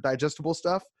shorter, digestible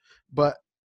stuff. But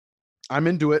I'm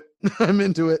into it. I'm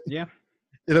into it. Yeah.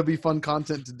 It'll be fun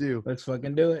content to do. Let's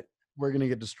fucking do it. We're gonna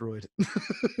get destroyed.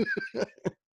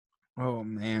 Oh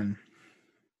man.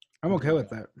 I'm okay with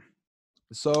that.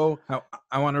 So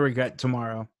I want to regret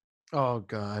tomorrow. oh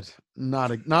god,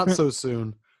 not so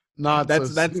soon. Not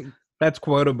That's so soon. that's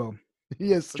quotable.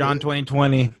 Yes, John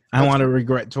 2020. I want to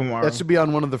regret tomorrow. that should be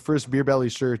on one of the first Beer Belly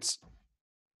shirts.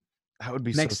 That would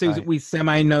be Next so Tuesday, we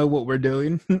semi know what we're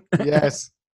doing.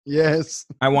 Yes. Yes.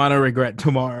 I want to regret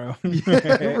tomorrow.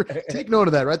 Yeah, take note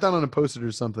of that. Write that on a post-it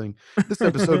or something. This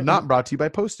episode not brought to you by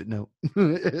Post-it Note.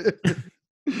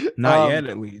 Not yet,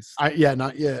 at least.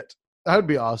 Not yet. That would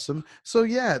be awesome. So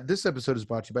yeah, this episode is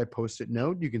brought to you by Post-it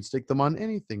Note. You can stick them on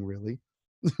anything, really.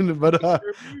 But Your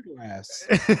beer glass.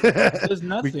 There's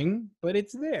nothing, but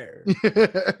it's there.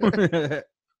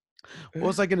 what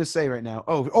was I going to say right now?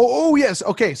 Oh, yes.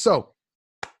 Okay, so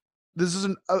this is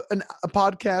a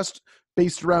podcast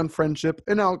based around friendship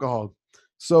and alcohol.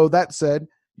 So that said,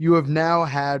 you have now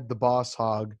had the Boss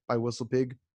Hog by Whistle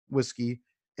Pig Whiskey,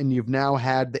 and you've now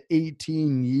had the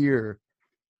 18-year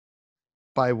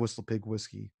by Whistle Pig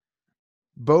Whiskey.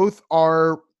 Both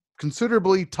are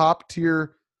considerably top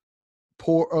tier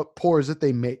pours that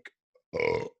they make.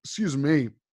 Excuse me.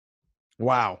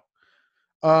 Wow.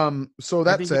 So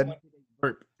that said,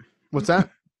 burp. What's that?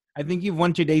 I think you've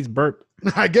won today's burp.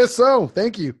 I guess so.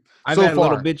 Thank you. I've so had far.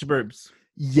 little bitch burps.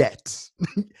 Yet.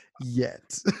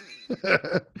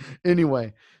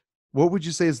 Anyway, what would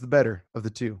you say is the better of the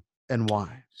two, and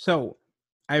why? So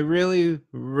I really,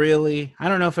 I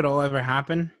don't know if it'll ever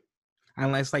happen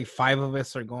unless like 5 of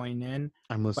us are going in.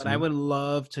 I'm listening. But I would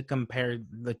love to compare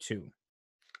the two.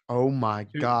 Oh my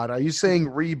God. Are you saying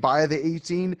re-buy the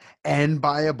 18 and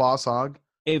buy a Boss Hog?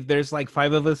 If there's like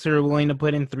 5 of us who are willing to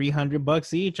put in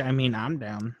 $300 each, I mean, I'm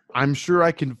down. I'm sure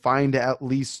I can find at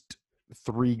least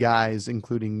 3 guys,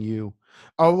 including you.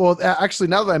 Oh, well, actually,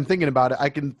 now that I'm thinking about it, I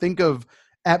can think of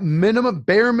at minimum,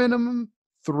 bare minimum,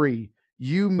 3.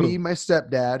 You, me, my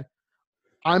stepdad.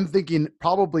 I'm thinking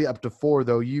probably up to 4,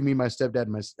 though. You, me, my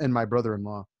stepdad, and my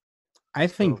brother-in-law. I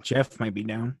think Jeff might be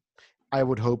down. I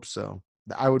would hope so.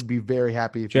 I would be very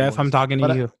happy if Jeff, he was. I'm talking to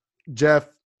But, you. Jeff,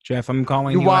 Jeff, I'm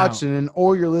calling you're you out. watching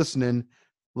or you're listening,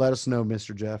 let us know,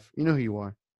 Mr. Jeff. You know who you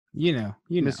are. You know.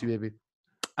 Miss you, baby.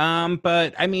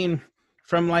 But I mean,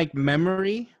 from like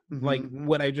memory, like Mhm.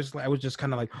 what I was just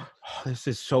kind of like, oh, this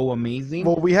is so amazing.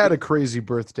 Well, we had a crazy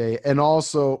birthday, and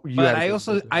also you But had a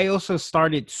crazy birthday, I also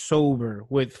started sober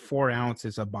with 4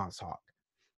 ounces of Boss Hog.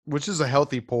 which is a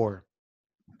healthy pour.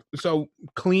 So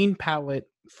clean palate,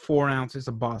 4 ounces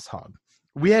of Boss Hog.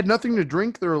 We had nothing to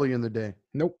drink early in the day.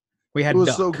 Nope. We had It was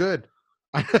duck. so good.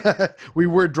 We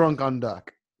were drunk on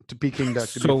duck, to Peking duck.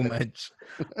 So much.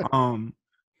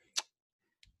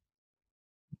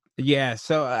 Yeah,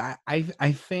 so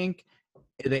I think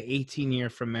the 18 year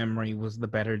from memory was the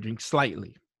better drink,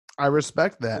 slightly. I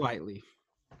respect that. Slightly.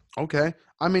 Okay.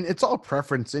 I mean, it's all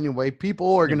preference anyway.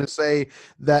 People are going to say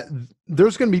that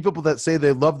there's going to be people that say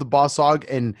they love the Boss Hog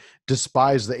and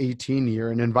despise the 18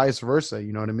 year, and then vice versa.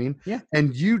 You know what I mean? Yeah.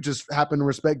 And you just happen to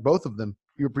respect both of them.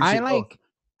 You appreciate both.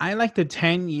 I like the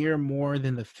 10 year more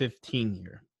than the 15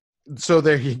 year. So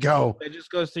there you go. That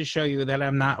just goes to show you that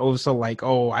I'm not also like,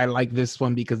 oh, I like this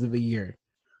one because of the year.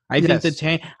 I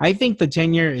think the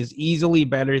 10 year is easily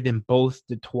better than both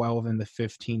the 12 and the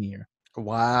 15 year.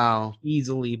 Wow.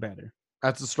 Easily better.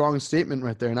 That's a strong statement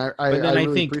right there. And I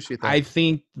really appreciate that. I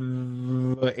think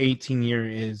the 18 year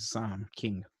is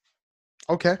king.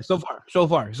 Okay. So far.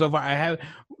 I have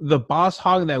the Boss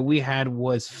Hog that we had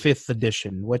was 5th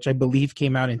edition, which I believe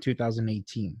came out in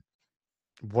 2018.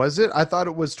 Was it? I thought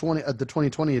it was the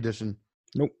 2020 edition.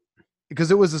 Nope.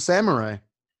 Because it was a samurai.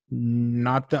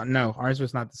 Ours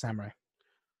was not the samurai.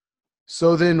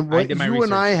 So then what you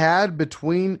and I had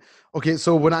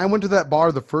so when I went to that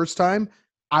bar the first time,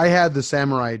 I had the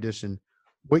samurai edition.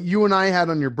 What you and I had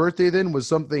on your birthday then was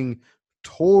something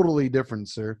totally different,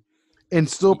 sir. And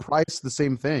still priced the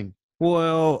same thing.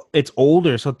 Well, it's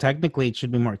older, so technically it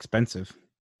should be more expensive.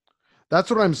 That's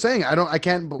what I'm saying. I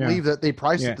can't believe that they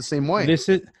priced it the same way. This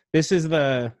is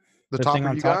the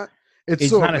topper you got? It's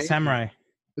so not amazing. a samurai.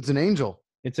 It's an angel.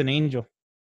 It's an angel.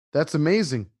 That's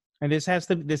amazing. And this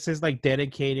is like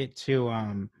dedicated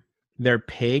to their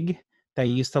pig that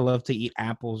used to love to eat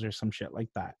apples or some shit like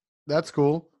that. That's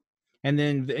cool. And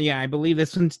then I believe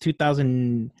this one's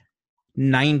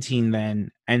 2019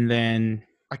 then. And then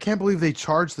I can't believe they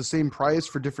charge the same price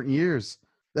for different years.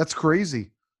 That's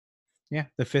crazy. Yeah,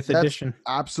 the 5th edition.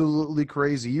 Absolutely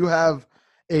crazy. You have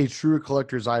a true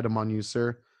collector's item on you,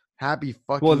 sir. Happy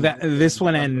fucking. Well, this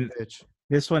one and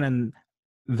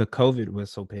the COVID was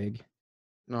so big.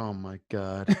 Oh my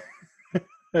god.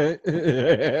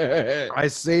 I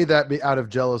say that out of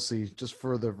jealousy, just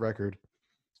for the record.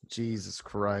 Jesus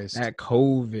Christ. That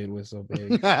COVID was so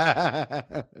big.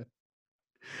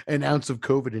 An ounce of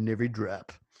COVID in every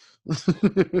drop.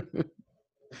 That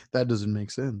doesn't make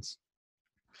sense.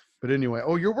 But anyway,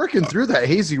 you're working through that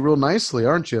hazy real nicely,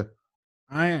 aren't you?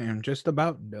 I am just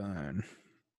about done.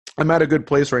 I'm at a good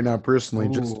place right now, personally,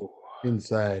 just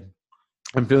inside.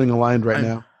 I'm feeling aligned right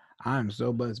now. I'm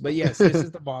so buzzed. But yes, this is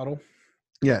the bottle.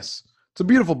 Yes. It's a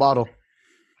beautiful bottle.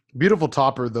 Beautiful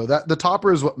topper, though. The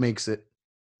topper is what makes it.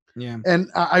 Yeah.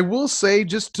 And I will say,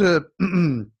 just to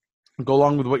go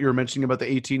along with what you were mentioning about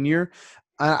the 18 year,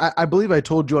 I believe I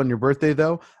told you on your birthday,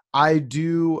 though, I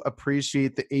do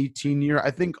appreciate the 18 year. I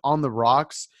think on the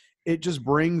rocks, it just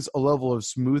brings a level of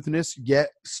smoothness,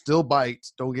 yet still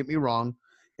bites. Don't get me wrong.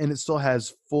 And it still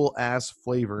has full ass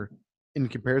flavor in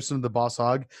comparison to the Boss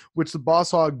Hog, which the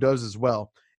Boss Hog does as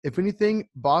well. If anything,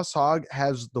 Boss Hog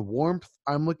has the warmth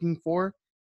I'm looking for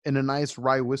in a nice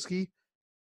rye whiskey.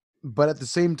 But at the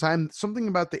same time, something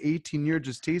about the 18 year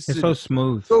just tasted so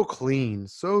smooth, so clean,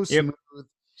 so smooth.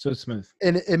 So smooth.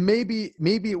 And maybe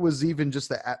it was even just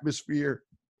the atmosphere,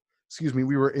 we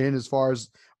were in, as far as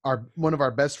one of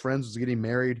our best friends was getting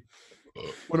married.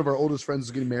 One of our oldest friends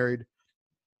was getting married.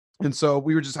 And so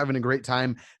we were just having a great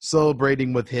time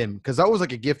celebrating with him, because that was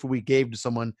like a gift we gave to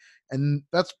someone. And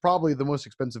that's probably the most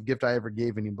expensive gift I ever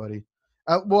gave anybody.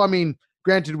 Well, I mean,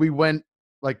 granted, we went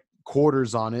like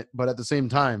quarters on it, but at the same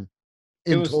time,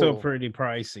 it was still pretty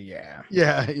pricey. Yeah.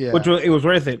 Yeah. Which it was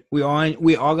worth it. We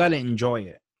all got to enjoy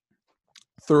it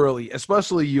thoroughly,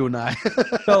 especially you and I.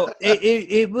 So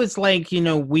it was like,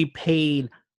 we paid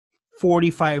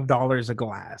 $45 a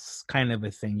glass kind of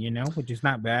a thing, which is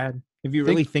not bad if you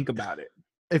really think about it.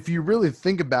 If you really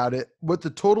think about it, what the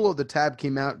total of the tab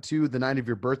came out to the night of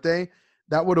your birthday,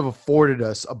 that would have afforded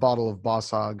us a bottle of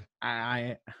Boss Hog.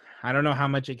 I don't know how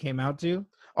much it came out to.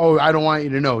 Oh, I don't want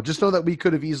you to know. Just know that we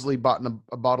could have easily bought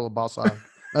a bottle of Boss Hog.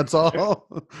 That's all.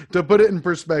 To put it in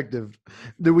perspective,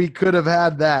 that we could have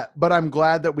had that. But I'm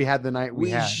glad that we had the night we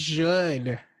had. We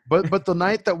should. But the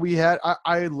night that we had,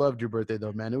 I loved your birthday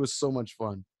though, man. It was so much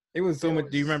fun. It was so much.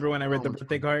 Do you remember when I read so the much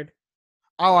birthday fun. card?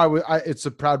 Oh, it's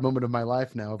a proud moment of my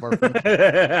life now of our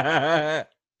friendship.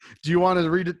 Do you want to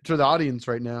read it to the audience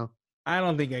right now? I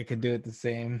don't think I could do it the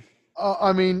same.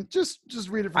 I mean, just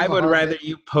read it from I the would heart. rather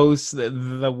you post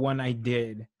the one I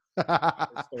did.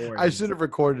 I should have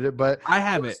recorded it, but I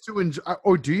have it. to enjoy.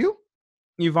 Oh, do you?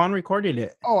 Yvonne recorded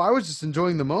it. Oh, I was just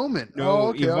enjoying the moment. No, oh,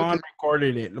 okay, Yvonne okay.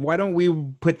 recorded it. Why don't we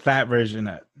put that version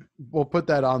up? We'll put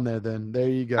that on there then. There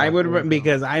you go. I There you would go.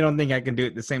 because I don't think I can do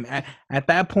it the same. At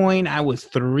that point, I was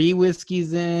 3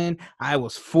 whiskeys in. I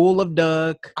was full of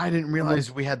duck. I didn't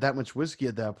realize we had that much whiskey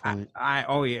at that point.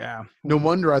 Oh yeah. No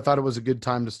wonder I thought it was a good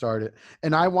time to start it.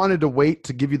 And I wanted to wait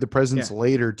to give you the presents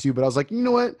later too, but I was like, you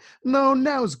know what? No,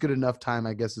 now is good enough time,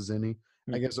 I guess, as any.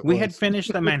 I guess we had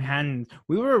finished the Manhattans.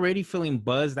 We were already feeling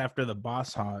buzzed after the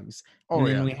Boss Hogs. And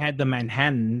then we had the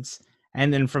Manhattans.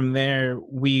 And then from there,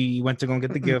 we went to go and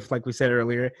get the gift, like we said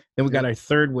earlier. Then we got our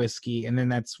 3rd whiskey. And then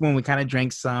that's when we kind of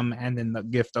drank some. And then the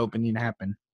gift opening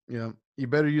happened. Yeah. You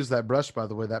better use that brush, by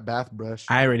the way, that bath brush.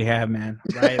 I already have, man.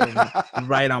 Right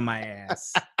on my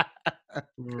ass.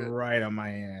 Right on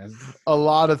my ass. A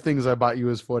lot of things I bought you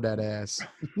is for that ass.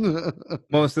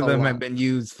 Most of them have been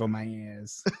used for my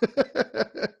ass.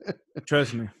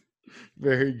 Trust me.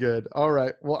 Very good. All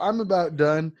right. Well, I'm about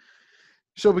done.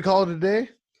 Shall we call it a day?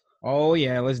 Oh,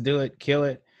 yeah. Let's do it. Kill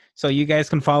it. So you guys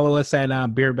can follow us at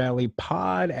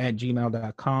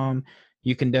beerbellypod@gmail.com.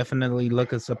 You can definitely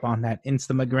look us up on that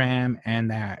Instagram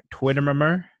and that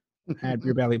Twitter at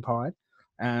beerbellypod.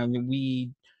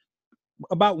 We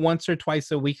about once or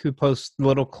twice a week we post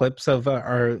little clips of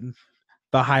the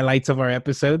highlights of our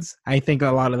episodes. I think a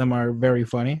lot of them are very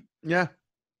funny. Yeah.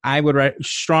 I would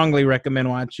strongly recommend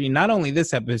watching not only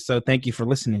this episode. Thank you for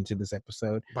listening to this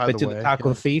episode, but to the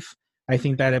Taco Thief. I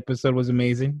think that episode was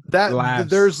amazing.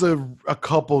 There's a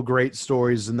couple great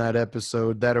stories in that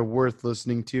episode that are worth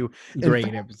listening to.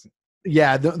 Great episode.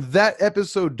 Yeah, that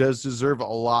episode does deserve a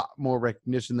lot more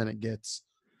recognition than it gets.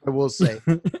 I will say.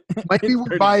 Might be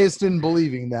biased in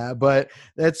believing that, but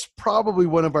that's probably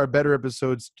one of our better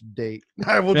episodes to date.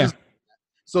 I will just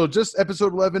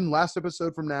episode 11, last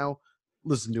episode from now,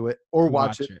 listen to it or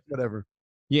watch it, whatever.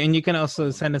 Yeah, and you can also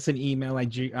send us an email at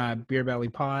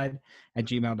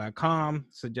beerbellypod@gmail.com.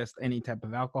 Suggest any type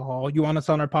of alcohol. You want us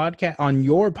on your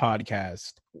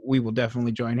podcast, we will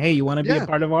definitely join. Hey, you want to be a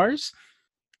part of ours?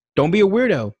 Don't be a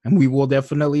weirdo, and we will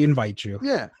definitely invite you.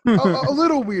 Yeah, a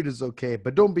little weird is okay,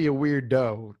 but don't be a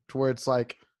weirdo to where it's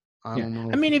like, I don't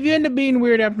know. I mean, if you end up being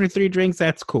weird after 3 drinks,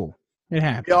 that's cool. It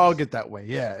happens. We all get that way,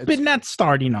 yeah. But not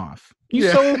starting off. You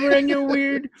sober and you're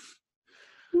weird,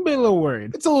 be a little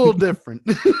worried. It's a little different.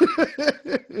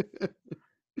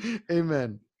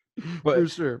 Amen. But for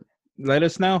sure. Let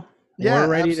us know. Yeah,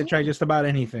 we're ready to try just about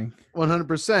anything.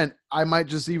 100%. I might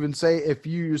just even say if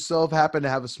you yourself happen to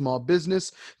have a small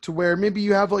business to where maybe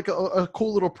you have like a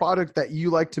cool little product that you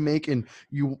like to make and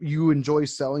you enjoy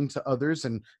selling to others,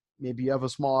 and maybe you have a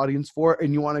small audience for it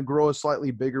and you want to grow a slightly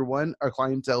bigger one, our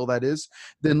clientele that is,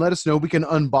 then let us know. We can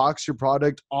unbox your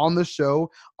product on the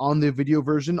show, on the video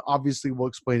version. Obviously, we'll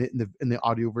explain it in the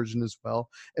audio version as well,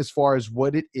 as far as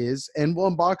what it is, and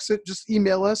we'll unbox it. Just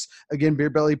email us. Again,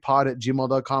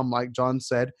 beerbellypod@gmail.com, like John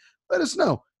said. Let us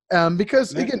know.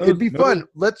 Because, again, it'd be fun.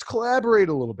 Let's collaborate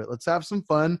a little bit. Let's have some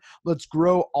fun. Let's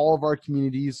grow all of our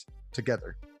communities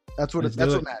together. That's what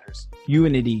matters.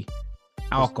 Unity.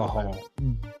 Alcohol,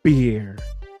 beer.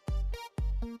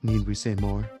 Need we say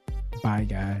more? Bye,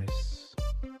 guys.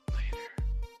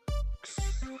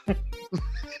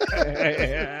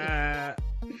 Later.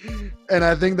 And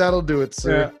I think that'll do it,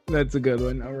 sir. Yeah, that's a good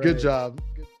one. All right. Good job.